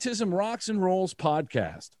Autism Rocks and Rolls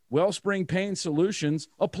podcast. Wellspring Pain Solutions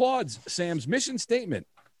applauds Sam's mission statement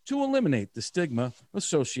to eliminate the stigma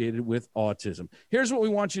associated with autism. Here's what we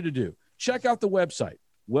want you to do. Check out the website,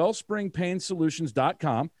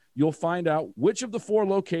 wellspringpainsolutions.com. You'll find out which of the 4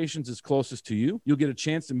 locations is closest to you. You'll get a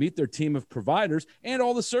chance to meet their team of providers and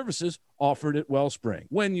all the services offered at Wellspring.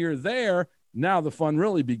 When you're there, now the fun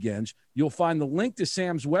really begins. You'll find the link to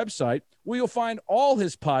Sam's website where you'll find all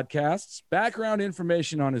his podcasts, background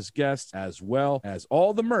information on his guests, as well as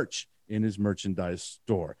all the merch in his merchandise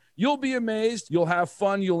store. You'll be amazed. You'll have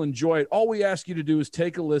fun. You'll enjoy it. All we ask you to do is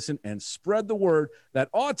take a listen and spread the word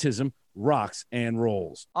that autism rocks and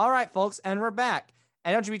rolls. All right, folks, and we're back.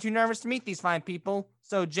 And don't you be too nervous to meet these fine people.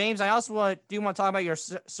 So, James, I also want to talk about your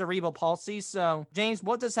cerebral palsy. So, James,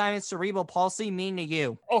 what does having cerebral palsy mean to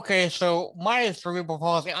you? Okay, so my cerebral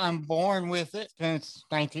palsy, I'm born with it since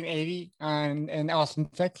 1980 in Austin,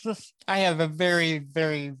 Texas. I have a very,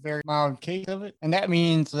 very, very mild case of it. And that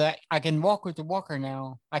means that I can walk with the walker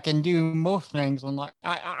now. I can do most things.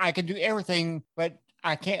 I can do everything, but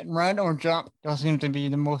I can't run or jump. Those seem to be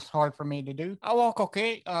the most hard for me to do. I walk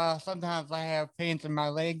okay. Sometimes I have pains in my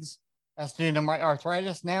legs. That's due to my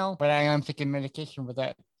arthritis now, but I am taking medication for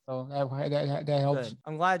that. So that helps. Good.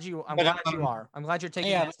 I'm glad you are. I'm glad you're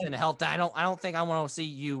taking medicine to help that. I don't think I want to see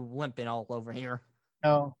you limping all over here.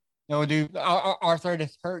 No, dude,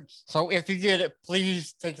 arthritis hurts. So if you get it,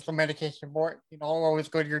 please take some medication for it. Always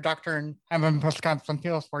go to your doctor and have him prescribe some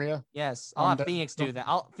pills for you. Yes, I'll have Phoenix do that.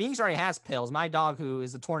 Phoenix already has pills. My dog, who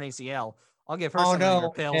is a torn ACL, I'll give her some of her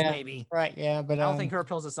pills, maybe. Right, yeah, but I don't think her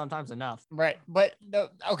pills is sometimes enough. Right, but no,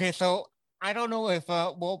 okay, so I don't know if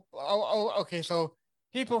okay, so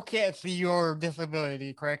people can't see your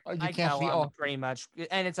disability, correct? You I can't see all pretty much,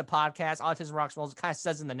 and it's a podcast. Autism Rocks Rolls. It kind of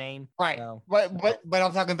says in the name, right? So. But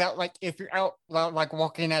I'm talking about like if you're out like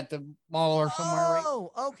walking at the mall or somewhere, right?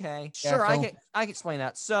 Oh, okay, sure. I can explain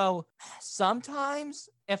that. So sometimes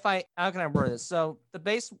if I how can I word this? So the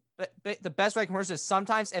best way I can word this is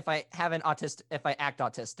sometimes if I act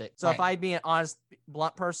autistic. So if Right. I be an honest,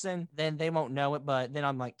 blunt person, then they won't know it. But then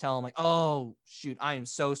I'm like tell them like, oh shoot, I am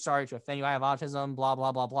so sorry to offend you. I have autism. Blah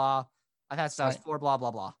blah blah blah. I've had since I was Right. 4. Blah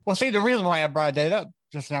blah blah. Well, see, the reason why I brought that up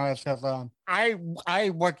just now is because I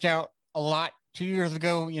worked out a lot 2 years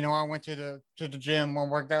ago. You know, I went to the gym and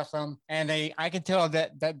worked out some, and I could tell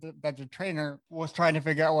that the trainer was trying to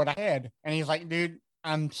figure out what I had, and he's like, "Dude,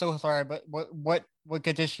 I'm so sorry, but what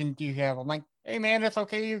condition do you have?" I'm like, "Hey, man, that's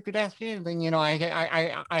okay. You could ask me anything. You know,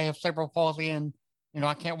 I have cerebral palsy and." You know,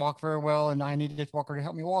 I can't walk very well, and I need this walker to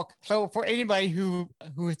help me walk. So, for anybody who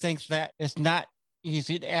thinks that it's not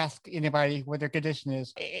easy to ask anybody what their condition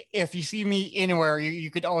is. If you see me anywhere,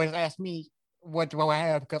 you could always ask me what do I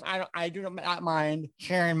have, because I do not mind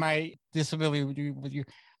sharing my disability with you.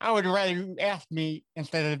 I would rather you ask me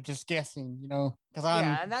instead of just guessing, you know, because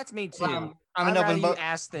Yeah, and that's me too. I'm I'd an rather open you book.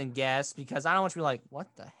 ask than guess because I don't want you to be like, what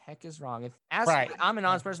the heck is wrong? If Right. I'm an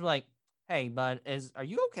honest person, be like, hey, bud, are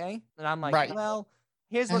you okay? And I'm like, Right. well,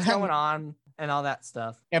 here's what's going on and all that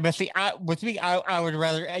stuff. Yeah, but see, with me, I would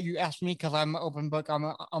rather you ask me because I'm an open book. I'm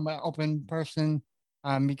an open person.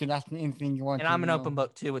 You can ask me anything you want And to. I'm an You open know.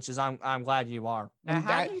 book too, which is I'm glad you are. Now, And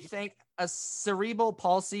how do you think a cerebral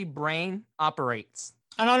palsy brain operates?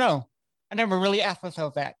 I don't know. I never really asked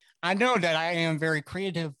myself that. I know that I am very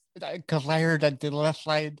creative because I heard that the left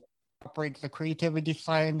side operates the creativity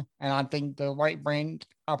side, and I think the right brain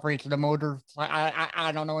operates the motor.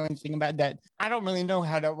 I don't know anything about that. I don't really know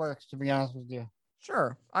how that works, to be honest with you.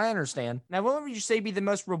 Sure, I understand. Now, what would you say be the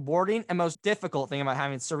most rewarding and most difficult thing about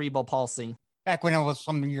having cerebral palsy? Back when I was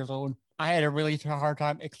some years old, I had a really hard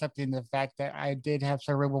time accepting the fact that I did have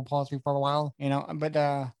cerebral palsy for a while, you know. But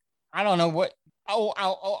I don't know what.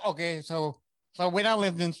 Okay. So when I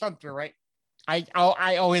lived in Sumter, right,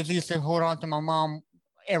 I always used to hold on to my mom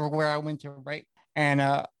everywhere I went to, right, and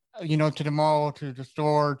you know, to the mall, to the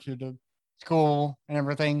store, to the school, and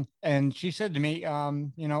everything. And she said to me,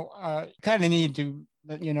 you know, kind of need to,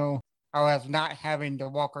 you know, I was not having the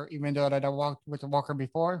walker, even though that I walked with the walker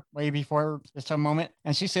before, way before some moment.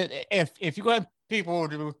 And she said, if you want people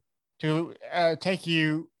to take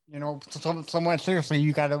you, you know, somewhat seriously,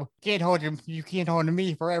 you gotta can't hold him. You can't hold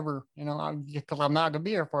me forever, you know, because I'm not gonna be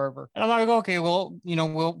here forever. And I'm like, okay, well, you know,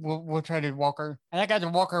 we'll try to walk her. And I got to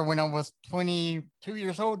walk her when I was 22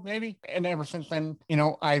 years old, maybe. And ever since then, you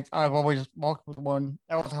know, I've always walked with one.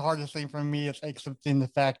 That was the hardest thing for me, is accepting the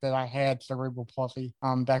fact that I had cerebral palsy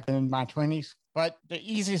back in my 20s. But the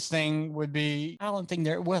easiest thing would be, I don't think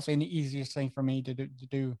there was any easiest thing for me to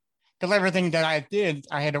do. Because everything that I did,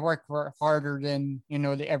 I had to work for harder than, you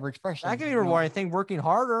know, the average person. That could be you know? rewarding. I think working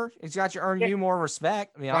harder, it's got to earn Yeah. you more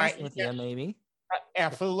respect. To be honest Right, with yeah. you, maybe.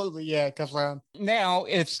 Absolutely, yeah. Because now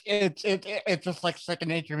it's just like second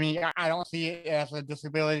nature to me. I don't see it as a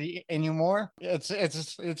disability anymore. It's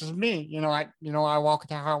just me. You know, I walk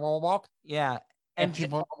to how I walk. Yeah, And and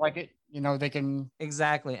people don't like it, you know, they can.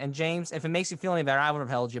 exactly. And James, if it makes you feel any better, I would have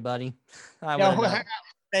held you, buddy. I No, would have done.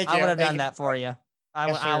 thank I you. would have Thank done you. that for you. I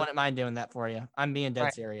Yes, sir. wouldn't mind doing that for you. I'm being dead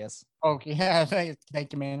Right. serious. Okay, yeah,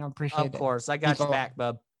 thank you, man. I appreciate Of it. course, I got Thanks a your lot. back,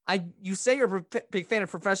 bub. You say you're a big fan of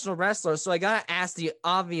professional wrestlers, so I gotta ask the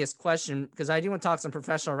obvious question because I do want to talk some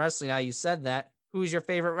professional wrestling. Now you said that. Who's your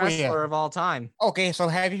favorite Oh, yeah. wrestler of all time? Okay, so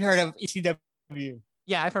have you heard of ECW?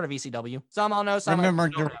 Yeah, I've heard of ECW. Some I'll know, some I Remember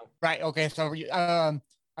don't the know. right? Okay, so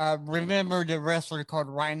remember the wrestler called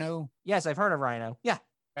Rhino? Yes, I've heard of Rhino. Yeah,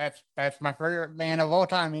 That's my favorite man of all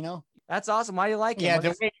time. You know. that's awesome. Why do you like him?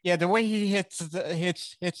 Yeah, the way he hits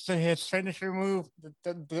his finisher move,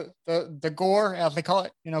 the gore, as they call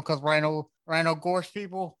it, you know, because Rhino gores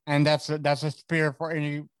people, and that's a spear for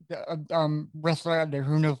any wrestler out there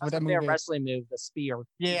who knows what That's that a fair move is. wrestling move, the spear.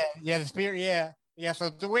 Yeah, the spear, yeah. So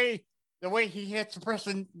the way he hits a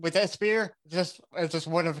person with that spear, it's just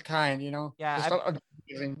one of a kind, you know. Yeah, Just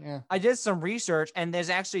amazing. Yeah. I did some research, and there's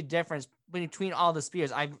actually a difference between all the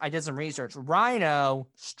spears. I did some research. Rhino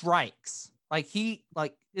strikes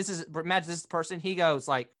imagine this person. He goes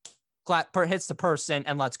like hits the person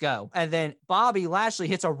and let's go. And then Bobby Lashley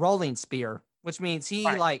hits a rolling spear, which means he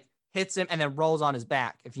like hits him and then rolls on his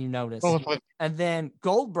back. If you notice, and then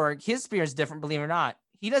Goldberg, his spear is different. Believe it or not,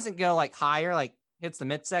 he doesn't go like higher, like hits the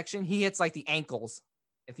midsection. He hits like the ankles.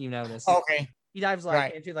 If you notice, Okay. he dives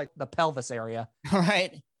like into like the pelvis area.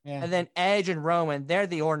 Right. Yeah. And then Edge and Roman, they're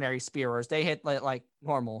the ordinary spearers. They hit like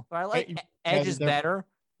normal. But I like Edge is better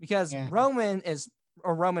because Roman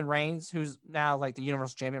Reigns, who's now like the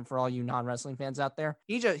Universal Champion for all you non-wrestling fans out there.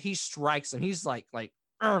 He strikes him. He's like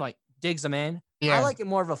digs him in. Yeah. I like it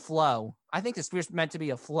more of a flow. I think the spear's meant to be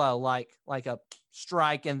a flow, like a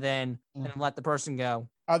strike and then and let the person go.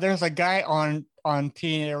 There's a guy on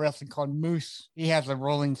TNA Wrestling called Moose. He has a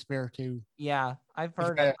rolling spear too. Yeah, I've He's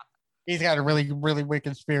heard got, he's got a really, really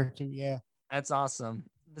wicked spear too. Yeah. that's awesome.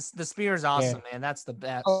 The spear is awesome, man. That's the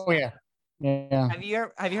best. Oh yeah. Yeah. Have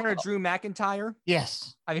you heard of Drew McIntyre?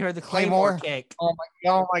 Yes. Have you heard the Claymore kick? Oh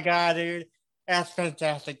my God, dude. That's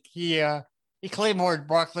fantastic. He Claymored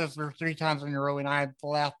Brock Lesnar 3 times in a row, and I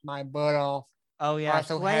laughed my butt off. Oh yeah,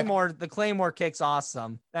 So the Claymore kick's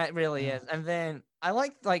awesome. That really is. And then I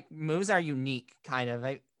like moves that are unique, kind of.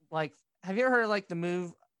 Have you ever heard of like the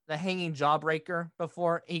move, the hanging jawbreaker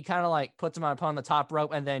before? He kind of like puts him upon the top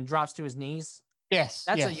rope and then drops to his knees. Yes,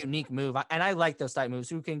 That's a unique move, and I like those type moves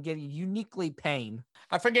who can give you uniquely pain.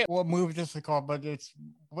 I forget what move this is called, but it's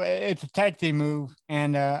a tag team move,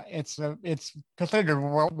 and it's considered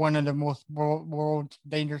one of the most world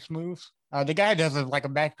dangerous moves. The guy does it like a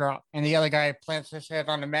backdrop, and the other guy plants his head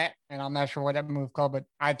on the mat, and I'm not sure what that move called, but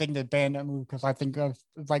I think they banned that move because I think of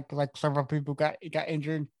like several people got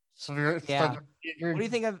injured. Yeah. What do you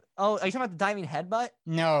think of? Oh, are you talking about the diving headbutt?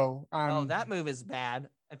 No. That move is bad.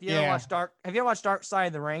 Have you ever watched Dark Side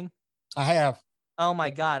of the Ring? I have. Oh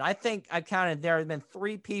my God. I think I counted there have been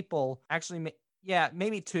 3 people, actually,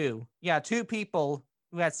 maybe 2. Yeah, 2 people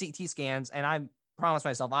who had CT scans, and I promised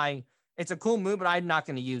myself it's a cool move, but I'm not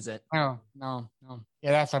going to use it. No.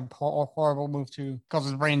 Yeah, that's a horrible move too,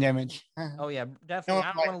 causes brain damage. Oh yeah, definitely.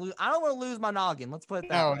 I don't want to lose my noggin. Let's put it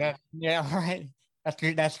that way. Yeah, right.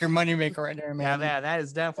 That's your moneymaker right there, man. Yeah, that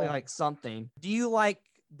is definitely like something. Do you like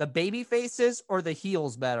the baby faces or the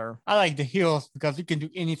heels better? I like the heels because you can do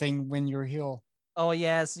anything when you're a heel. Oh,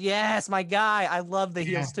 yes, my guy. I love the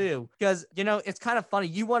heels too. Because, it's kind of funny.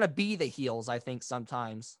 You want to be the heels, I think,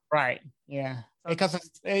 sometimes. Right. Yeah. Because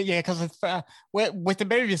it's with the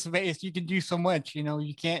baby face, you can do so much.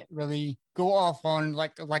 You can't really go off on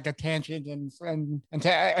like a tangent and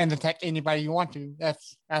attack anybody you want to.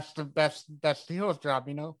 That's the heel's job.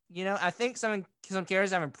 I think some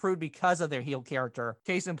characters have improved because of their heel character.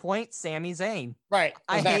 Case in point, Sami Zayn. Right.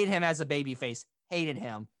 I hate him as a baby face. Hated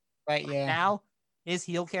him. Right. Yeah. Now his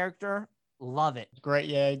heel character, love it. Great.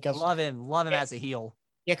 Yeah. Love him as a heel.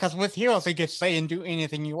 Yeah, because with heels, they can say and do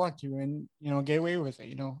anything you want to and, get away with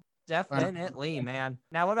it, Definitely, man.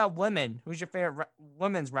 Now, what about women? Who's your favorite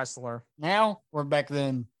women's wrestler? Now or back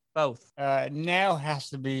then? Both. Now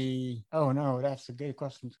has to be, oh no, that's a good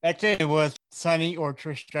question. Back then it was Sunny or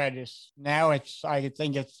Trish Stratus. Now I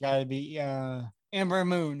think it's got to be Ember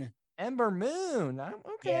Moon. Ember Moon.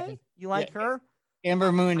 Okay. Yeah. You like her?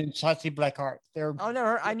 Ember Moon and Shotzi Blackheart.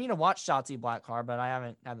 I need to watch Shotzi Blackheart, but I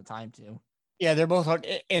haven't had the time to. Yeah, they're both on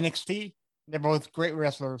NXT. They're both great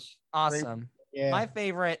wrestlers. Awesome. Yeah. My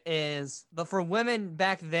favorite is, but for women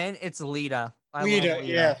back then, it's Lita. Lita,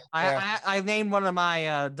 yeah. I named one of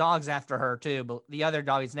my dogs after her too, but the other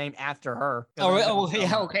dog is named after her.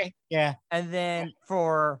 Yeah, okay. Yeah. And then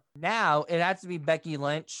for now, it has to be Becky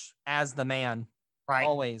Lynch as the man. Right.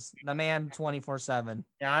 Always. The man 24/7.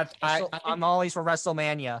 Yeah, I'm always for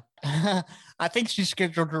WrestleMania. I think she's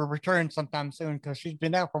scheduled to return sometime soon because she's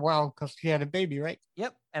been out for a while because she had a baby, right?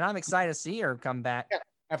 Yep. And I'm excited to see her come back. Yeah,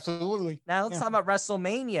 absolutely. Now let's talk about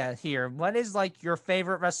WrestleMania here. What is like your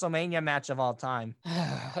favorite WrestleMania match of all time?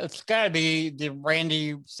 It's got to be the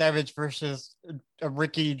Randy Savage versus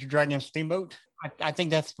Ricky Dragon Steamboat. I think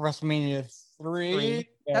that's WrestleMania 3.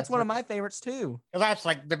 Yeah, that's one of my favorites too. That's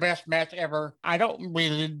like the best match ever. I don't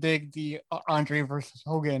really dig the Andre versus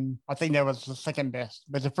Hogan. I think that was the second best,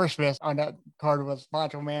 but the first best on that card was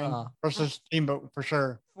Macho Man versus Steamboat for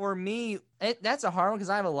sure. For me, that's a hard one because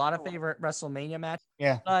I have a lot of favorite WrestleMania matches.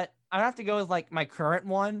 Yeah, but I have to go with like my current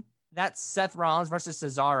one. That's Seth Rollins versus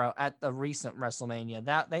Cesaro at the recent WrestleMania.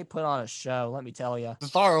 That they put on a show, let me tell you.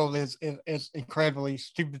 Cesaro is incredibly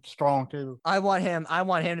stupid strong too. I want him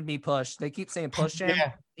to be pushed. They keep saying push him.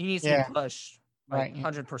 Yeah. He needs to be pushed. Like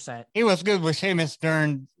 100%. He was good with Sheamus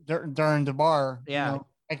during the bar. Yeah.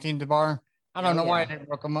 Acting the bar. I don't know why they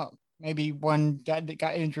broke him up. Maybe one got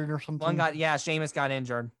injured or something. Sheamus got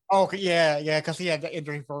injured. Oh, yeah, because he had the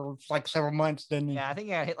injury for like several months, didn't he? Yeah, I think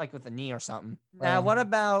he got hit like with a knee or something. Now, what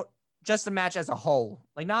about just the match as a whole?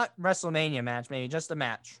 Like not WrestleMania match, maybe just a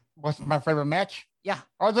match. What's my favorite match? Yeah.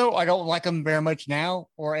 Although I don't like them very much now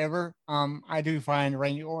or ever, I do find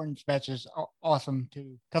Randy Orton's matches awesome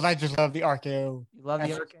too. Because I just love the RKO. You love the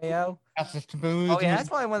RKO? That's just smooth. Oh yeah, that's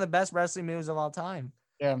probably one of the best wrestling moves of all time.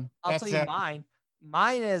 Yeah. I'll tell you mine.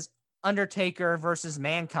 Mine is Undertaker versus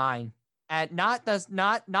Mankind at not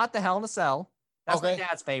the Hell in a Cell. That's my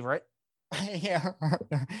dad's favorite. Yeah,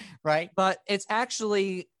 right. but it's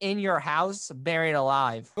actually in your house, buried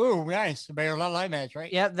alive. Oh, nice. Better live match,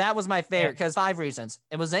 right? Yeah, that was my favorite because 5 reasons.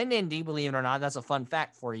 It was in Indy, believe it or not. That's a fun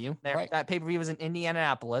fact for you. Right. That pay-per-view was in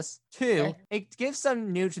Indianapolis. 2, Okay. it gives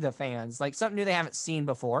something new to the fans, like something new they haven't seen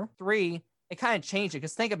before. 3, it kind of changed it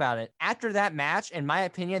because think about it. After that match, in my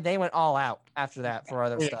opinion, they went all out after that for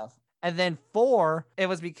other Yeah. stuff. And then 4, it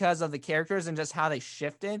was because of the characters and just how they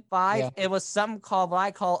shifted. 5, Yeah. it was something called what I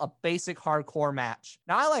call a basic hardcore match.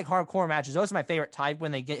 Now, I like hardcore matches. Those are my favorite type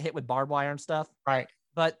when they get hit with barbed wire and stuff. Right.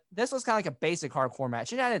 But this was kind of like a basic hardcore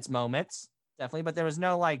match. It had its moments, definitely, but there was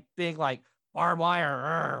no like big like barbed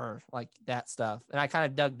wire like that stuff. And I kind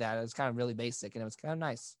of dug that. It was kind of really basic and it was kind of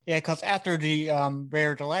nice. Yeah, because after the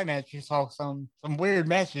Bear to Live match, you saw some weird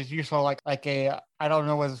matches. You saw like a I don't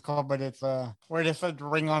know what it's called, but it's where they set the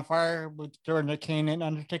ring on fire with during the Kane and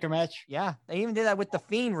Undertaker match. Yeah, they even did that with the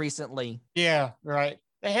Fiend recently. Yeah, right.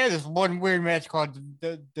 They had this one weird match called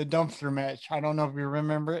the dumpster match. I don't know if you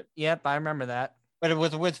remember it, Yep, I remember that. but it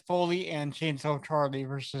was with Foley and Chainsaw Charlie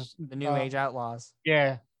versus The New Age Outlaws.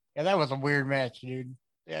 Yeah, that was a weird match, dude.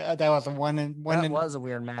 Yeah, that was a one. That was a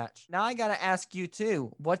weird match. Now I gotta ask you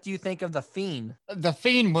too. What do you think of the Fiend? The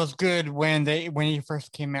Fiend was good when he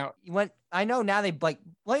first came out. I know now they like.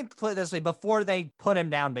 Let me put it this way: before they put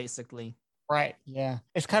him down, basically. Right. Yeah.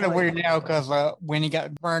 It's kind of weird now because when he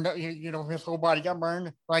got burned, you know, his whole body got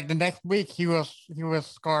burned. Like the next week, he was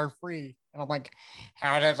scar free, and I'm like,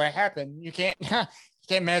 how does that happen? You can't. You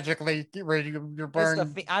can't magically get rid of your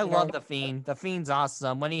burn. I love the Fiend. The Fiend's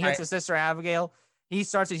awesome. When he hits his sister Abigail, he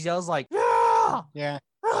starts his yells like, "Ah! Yeah.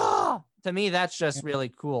 Ah!" To me, that's just really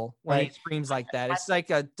cool when he screams like that. It's like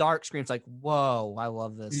a dark scream. It's like, whoa, I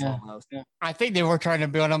love this almost. Yeah. I think they were trying to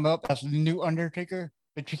build him up as the new Undertaker,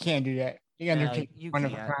 but you can't do that. The Undertaker, you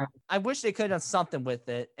can't. I wish they could have done something with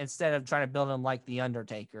it instead of trying to build him like the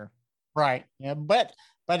Undertaker. Right. Yeah. But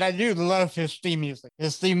I do love his theme music.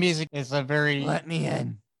 His theme music is a very Let Me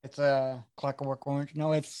In. It's a Clockwork Orange.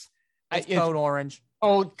 No, it's Code Orange.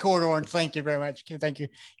 Oh, Code Orange. Thank you very much. Thank you.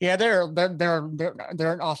 Yeah, they're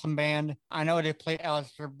an awesome band. I know they played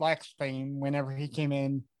Aleister Black's theme whenever he came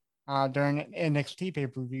in during an NXT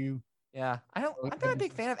pay-per-view. Yeah, I'm not a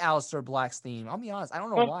big fan of Aleister Black's theme. I'll be honest. I don't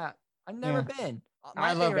know why. I've never been.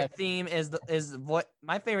 My favorite theme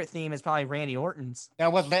my favorite theme is probably Randy Orton's.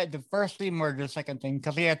 That was the first theme or the second theme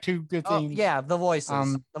because he had two good themes. Yeah, the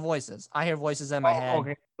voices. The voices. I hear voices in my head.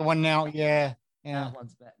 Okay. The one now, yeah. That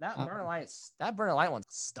one's bad. That Burning Light one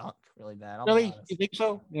stunk really bad. Really? You think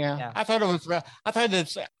so? Yeah. I thought it was. I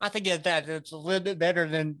think it's a little bit better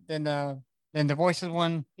than the voices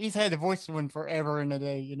one. He's had the voices one forever in a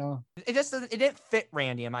day. You know. It didn't fit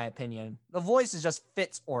Randy in my opinion. The voices just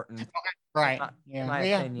fits Orton. Right. In my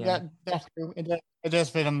opinion. That's true. It does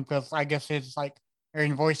fit him because I guess it's like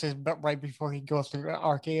hearing voices, but right before he goes through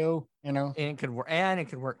RKO, you know. And it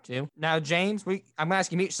could work too. Now, James, I'm gonna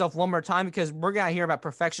ask you to mute yourself one more time because we're gonna hear about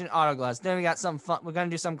Perfection Auto Glass. Then we got something fun. We're gonna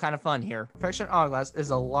do some kind of fun here. Perfection Auto Glass is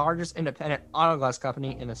the largest independent auto glass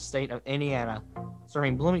company in the state of Indiana,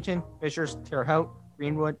 serving Bloomington, Fishers, Terre Haute,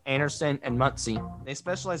 Greenwood, Anderson, and Muncie. They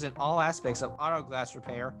specialize in all aspects of auto glass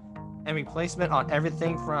repair and replacement on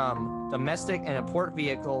everything from domestic and import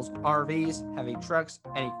vehicles, RVs, heavy trucks,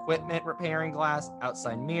 and equipment repairing glass,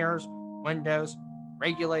 outside mirrors, windows,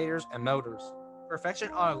 regulators, and motors. Perfection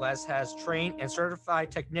Auto Glass has trained and certified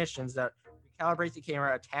technicians that recalibrate the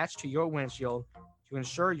camera attached to your windshield to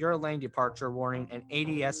ensure your lane departure warning and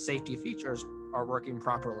ADS safety features are working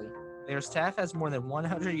properly. Their staff has more than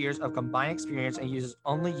 100 years of combined experience and uses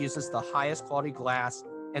the highest quality glass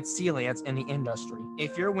and sealants in the industry.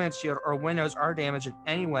 If your windshield or windows are damaged in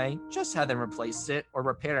any way, just have them replace it or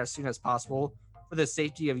repair it as soon as possible for the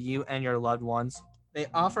safety of you and your loved ones. They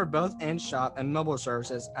offer both in-shop and mobile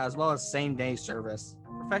services as well as same-day service.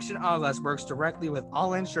 Perfection Auto Glass works directly with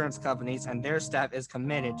all insurance companies and their staff is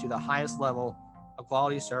committed to the highest level of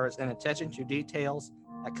quality service and attention to details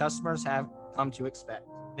that customers have come to expect.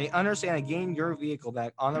 They understand that getting your vehicle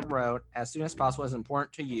back on the road as soon as possible is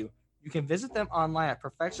important to you. You can visit them online at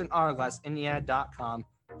perfectionautoglassindiana.com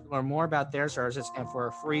to learn more about their services and for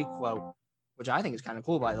a free quote, which I think is kind of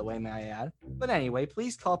cool, by the way, may I add. But anyway,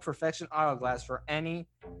 please call Perfection Auto Glass for any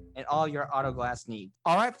and all your auto glass needs.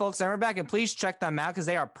 All right, folks, and we're back, and please check them out because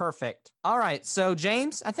they are perfect. All right, so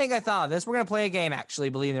James, I think I thought of this. We're going to play a game, actually,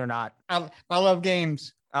 believe it or not. I love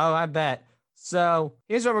games. Oh, I bet. So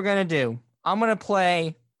here's what we're going to do. I'm going to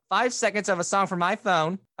play 5 seconds of a song from my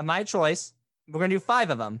phone of my choice. We're going to do 5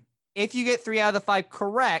 of them. If you get 3 out of the 5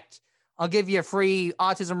 correct, I'll give you a free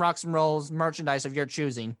Autism Rocks and Rolls merchandise of your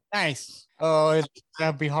choosing. Nice. Oh,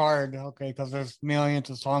 that'd be hard. Okay, because there's millions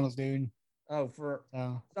of songs, dude. Oh, for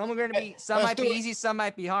So, some are going to be, some let's might be do it. easy, some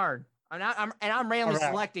might be hard. I'm randomly All right.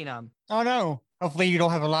 selecting them. oh no. Hopefully you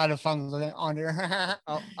don't have a lot of songs on there.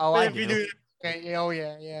 Oh, But I if you do. okay, yeah, oh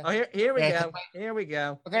yeah, yeah. Oh, here we Yeah, go. Here we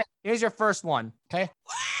go. Okay. Here's your first one. Okay.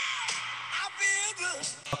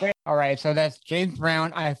 Okay. All right. So that's James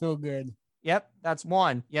Brown. I feel good. Yep, that's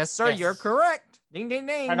one. Yes, sir. Yes. You're correct. Ding, ding,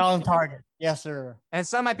 ding. Right on target. Yes, sir. And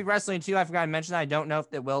some might be wrestling too. I forgot to mention that. I don't know if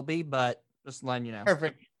it will be, but just letting you know.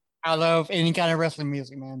 Perfect. I love any kind of wrestling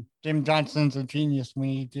music, man. Jim Johnson's a genius when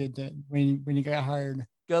he did that. When he got hired.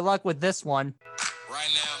 Good luck with this one. Right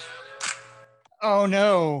now. Oh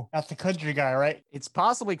no, that's the country guy, right? It's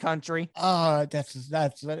possibly country.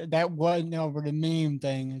 That wasn't over the meme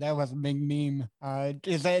thing. That was a big meme.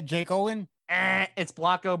 Is that Jake Owen? It's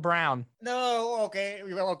Blanco Brown. No, okay.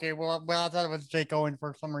 Well, I thought it was Jake Owen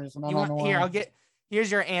for some reason. I You don't know want why. here?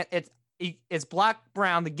 Here's your it's Black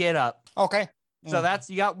Brown. The Get Up. Okay. So that's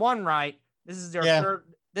you got one right. This is your Yeah. third.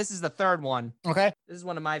 This is the third one. Okay. This is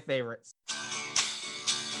one of my favorites.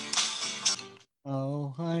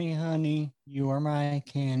 Oh, honey, honey, you are my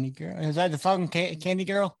candy girl. Is that the song Candy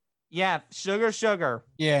Girl? Yeah, sugar, sugar.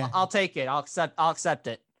 Yeah. I'll take it. I'll accept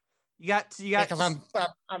it. You got. Because I'm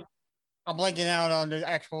blanking out on the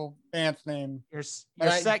actual band's name. Your But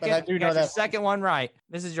I second. do You know got your that. second one right.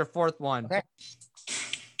 This is your fourth one. Okay.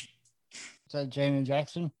 Is that Janet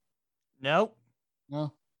Jackson? Nope.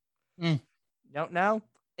 No. Don't know.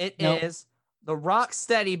 It Nope. is The Rock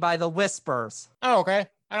Steady by The Whispers. Oh, okay.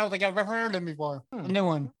 I don't think I've ever heard them before. A new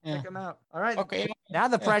one. Yeah. Check them out. All right. Okay. Now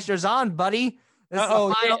the pressure's on, buddy. This is Uh-oh,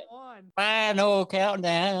 the final yeah. one. Final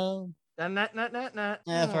countdown. That's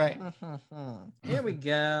That's right. Here we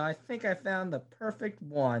go. I think I found the perfect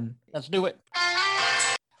one. Let's do it.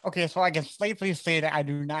 Okay, so I can safely say that I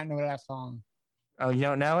do not know that song. Oh, you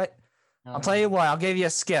don't know it? No. I'll tell you what. I'll give you a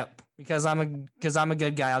skip because I'm a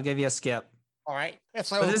good guy. I'll give you a skip. All right. But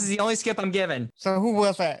So, this is the only skip I'm giving. so who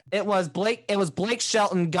was that? It was Blake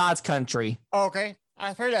Shelton, God's Country. Oh, okay.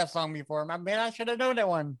 I've heard that song before. Man, I should have known that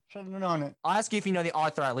one. Should have known it. I'll ask you if you know the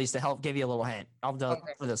author at least to help give you a little hint. I'll do it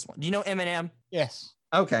Okay. for this one. Do you know Eminem? Yes.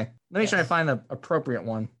 Okay. Let me try to find the appropriate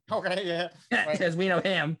one. Okay, yeah. Right. Because we know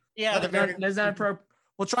him. Yeah, the very, There's not appropriate.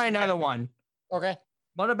 We'll try another one. okay.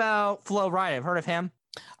 What about Flo Rida? I've heard of him.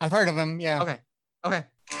 I've heard of him, yeah. Okay.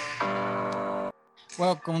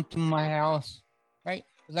 Welcome to my house. Right?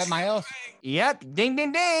 Is that my house? Yep. Ding,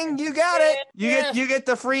 ding, ding. You got it. You get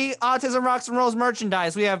the free Autism Rocks and Rolls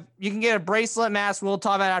merchandise. You can get a bracelet, mask. We'll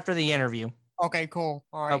talk about it after the interview. Okay, cool.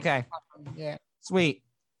 All right. Okay. Yeah. Sweet.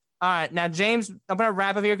 All right. Now, James, I'm gonna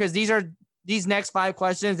wrap up here because these next 5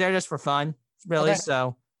 questions, they're just for fun. Really. Okay.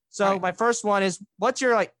 So All right. my first one is, what's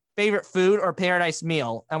your favorite food or paradise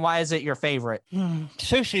meal, and why is it your favorite?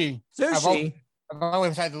 Sushi. Sushi. I've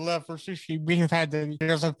always had the love for sushi.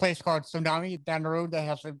 There's a place called Tsunami down the road that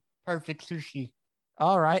has the perfect sushi.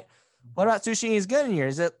 All right. What about sushi is good in here?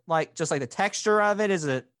 Is it just the texture of it? Is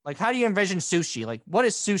it how do you envision sushi? What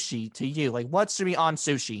is sushi to you? What should be on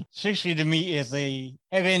sushi? Sushi to me is a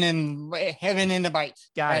heaven in the bite.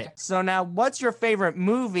 Got it. So now, what's your favorite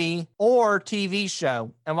movie or TV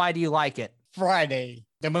show, and why do you like it? Friday,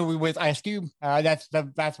 the movie with Ice Cube.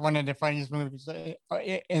 That's one of the funniest movies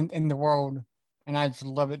in the world, and I just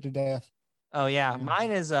love it to death. Oh yeah, mine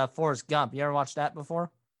is Forrest Gump. You ever watched that before?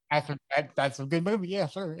 That's a good movie. Yeah,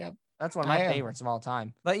 sure. Yeah. That's one of my favorites of all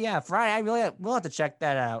time. But yeah, Friday, we'll have to check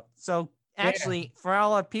that out. So actually, for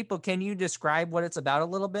all our people, can you describe what it's about a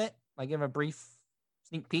little bit? Give a brief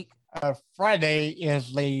sneak peek. Friday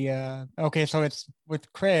is okay. So it's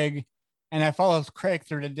with Craig, and I follows Craig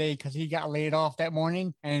through the day because he got laid off that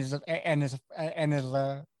morning, and his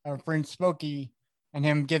friend Smokey and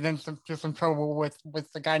him get into some trouble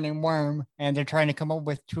with the guy named Worm, and they're trying to come up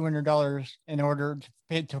with $200 in order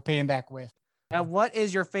to pay him back with. Now, what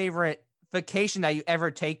is your favorite vacation that you ever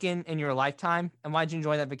taken in your lifetime, and why did you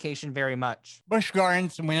enjoy that vacation very much? Busch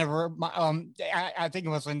Gardens. Whenever I think it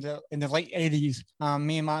was in the late '80s.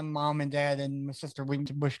 Me and my mom and dad and my sister went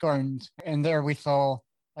to Busch Gardens, and there we saw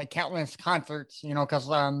countless concerts. Because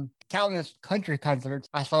countless country concerts.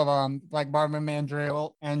 I saw Barbara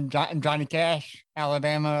Mandrell and Johnny Cash,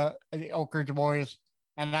 Alabama, the Oak Ridge Boys,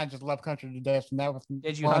 and I just love country to death. And that was.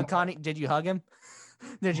 Did you hug Connie? Did you hug him?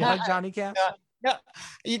 Did you hug Johnny Cash? No,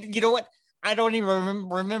 you know what? I don't even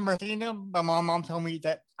remember seeing him, but my mom told me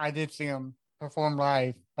that I did see him perform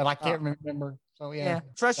live, but I can't remember. So yeah.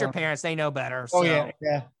 Trust your parents; they know better. Oh so.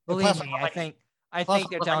 yeah. Believe me, I think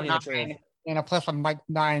they're telling you the truth. And plus, I'm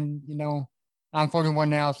 9. I'm 41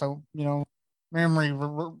 now, so memory,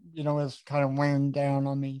 is kind of wearing down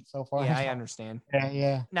on me so far. Yeah, I understand.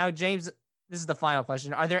 Yeah. Now, James, this is the final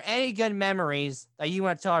question. Are there any good memories that you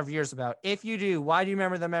want to tell our viewers about? If you do, why do you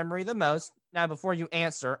remember the memory the most? Now, before you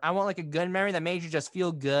answer, I want like a good memory that made you just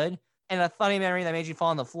feel good, and a funny memory that made you fall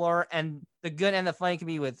on the floor. And the good and the funny can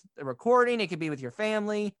be with the recording. It could be with your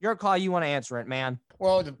family. Your call. You want to answer it, man.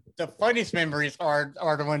 Well, the funniest memories are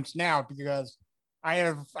the ones now, because I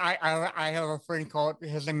have a friend called,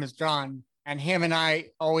 his name is John, and him and I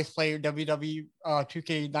always play WWE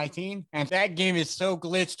 2K19, and that game is so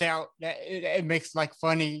glitched out that it makes like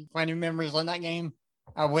funny memories on that game.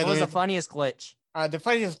 What was the funniest glitch? The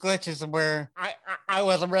funniest glitch is where I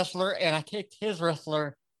was a wrestler and I kicked his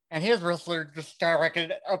wrestler, and his wrestler just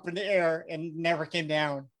skyrocketed up in the air and never came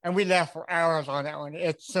down. And we laughed for hours on that one.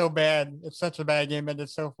 It's so bad. It's such a bad game, but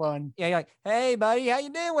it's so fun. Yeah, you're like, hey, buddy, how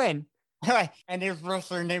you doing? And his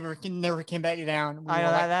wrestler never came back down. I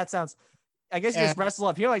know that sounds. I guess you just wrestle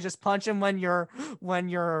up here, like just punch him when you're,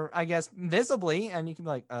 I guess, visibly, and you can be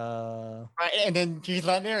like, Right, and then he's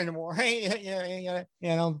not there anymore. Yeah,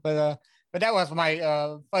 but that was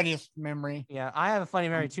my funniest memory. Yeah, I have a funny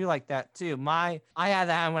memory too, like that too. I had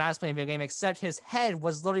that when I was playing a video game, except his head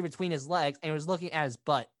was literally between his legs and he was looking at his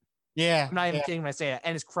butt. Yeah, I'm not even kidding when I say that,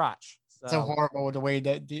 and his crotch. So horrible the way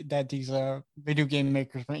that these video game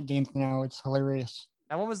makers make games now. It's hilarious.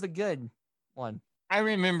 And what was the good one? I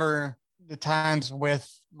remember the times with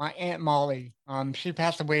my Aunt Molly. She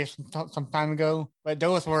passed away some time ago, but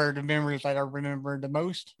those were the memories that I remember the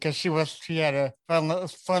most, because she had a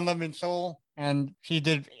fun-loving soul, and she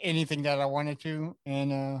did anything that I wanted to,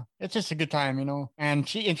 and it's just a good time, And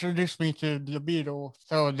she introduced me to the Beatles,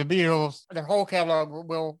 so the Beatles, their whole catalog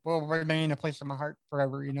will remain a place in my heart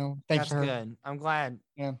forever, Thanks That's good. I'm glad.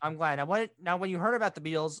 Yeah, I'm glad. Now, when you heard about the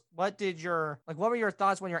Beatles, what were your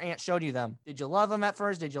thoughts when your aunt showed you them? Did you love them at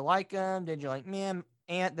first? Did you like them? Did you like, man,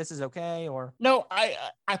 aunt, this is okay? Or no, I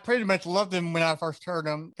pretty much loved them when I first heard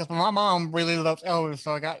them, because my mom really loves Elvis,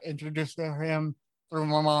 so I got introduced to him through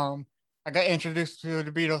my mom. I got introduced to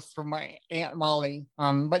the Beatles from my Aunt Molly.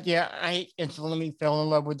 But yeah, I instantly fell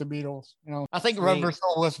in love with the Beatles. I think Rubber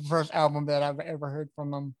Soul was the first album that I've ever heard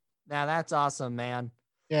from them. Now that's awesome, man.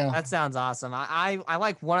 Yeah, that sounds awesome. I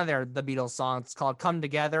like one of the Beatles songs called "Come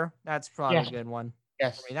Together." That's probably a good one.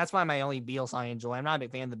 Yes, I mean, that's probably my only Beatles song I enjoy. I'm not a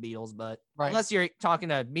big fan of the Beatles, but unless you're talking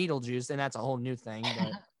to Beetlejuice, then that's a whole new thing.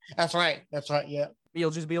 But That's right. Yeah,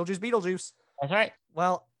 Beetlejuice. That's right.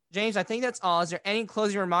 Well, James, I think that's all. Is there any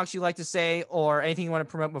closing remarks you'd like to say, or anything you want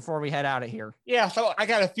to promote before we head out of here? Yeah, so I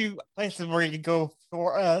got a few places where you can go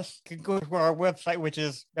for us. You can go to our website, which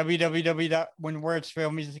is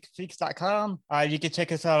www.whenwordsfailmusicspeaks.com. You can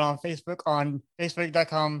check us out on Facebook on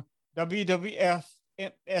facebook.com WWF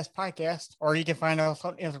podcast, or you can find us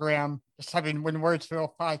on Instagram. Just type in When Words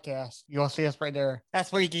Fail Podcast. You'll see us right there.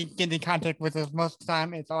 That's where you can get in contact with us most of the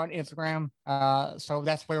time. It's on Instagram. So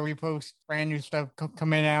that's where we post brand new stuff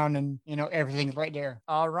coming out, and everything's right there.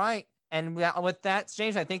 All right. And with that,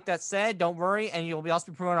 James, I think that's said. Don't worry. And you'll be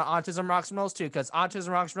also be promoting Autism Rocks and Rolls too, because Autism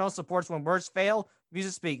Rocks and Rolls supports When Words Fail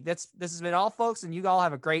Music Speak. This has been all, folks, and you all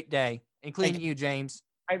have a great day, including you, James.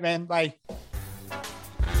 All right, man. Bye.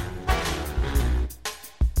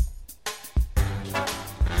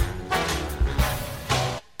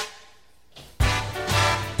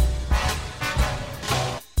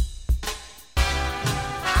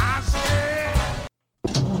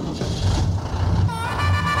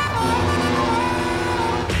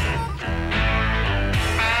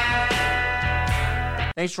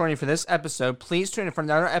 Thanks for joining for this episode. Please tune in for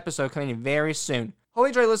another episode coming in very soon. Hope you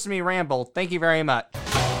enjoyed listening to me ramble. Thank you very much.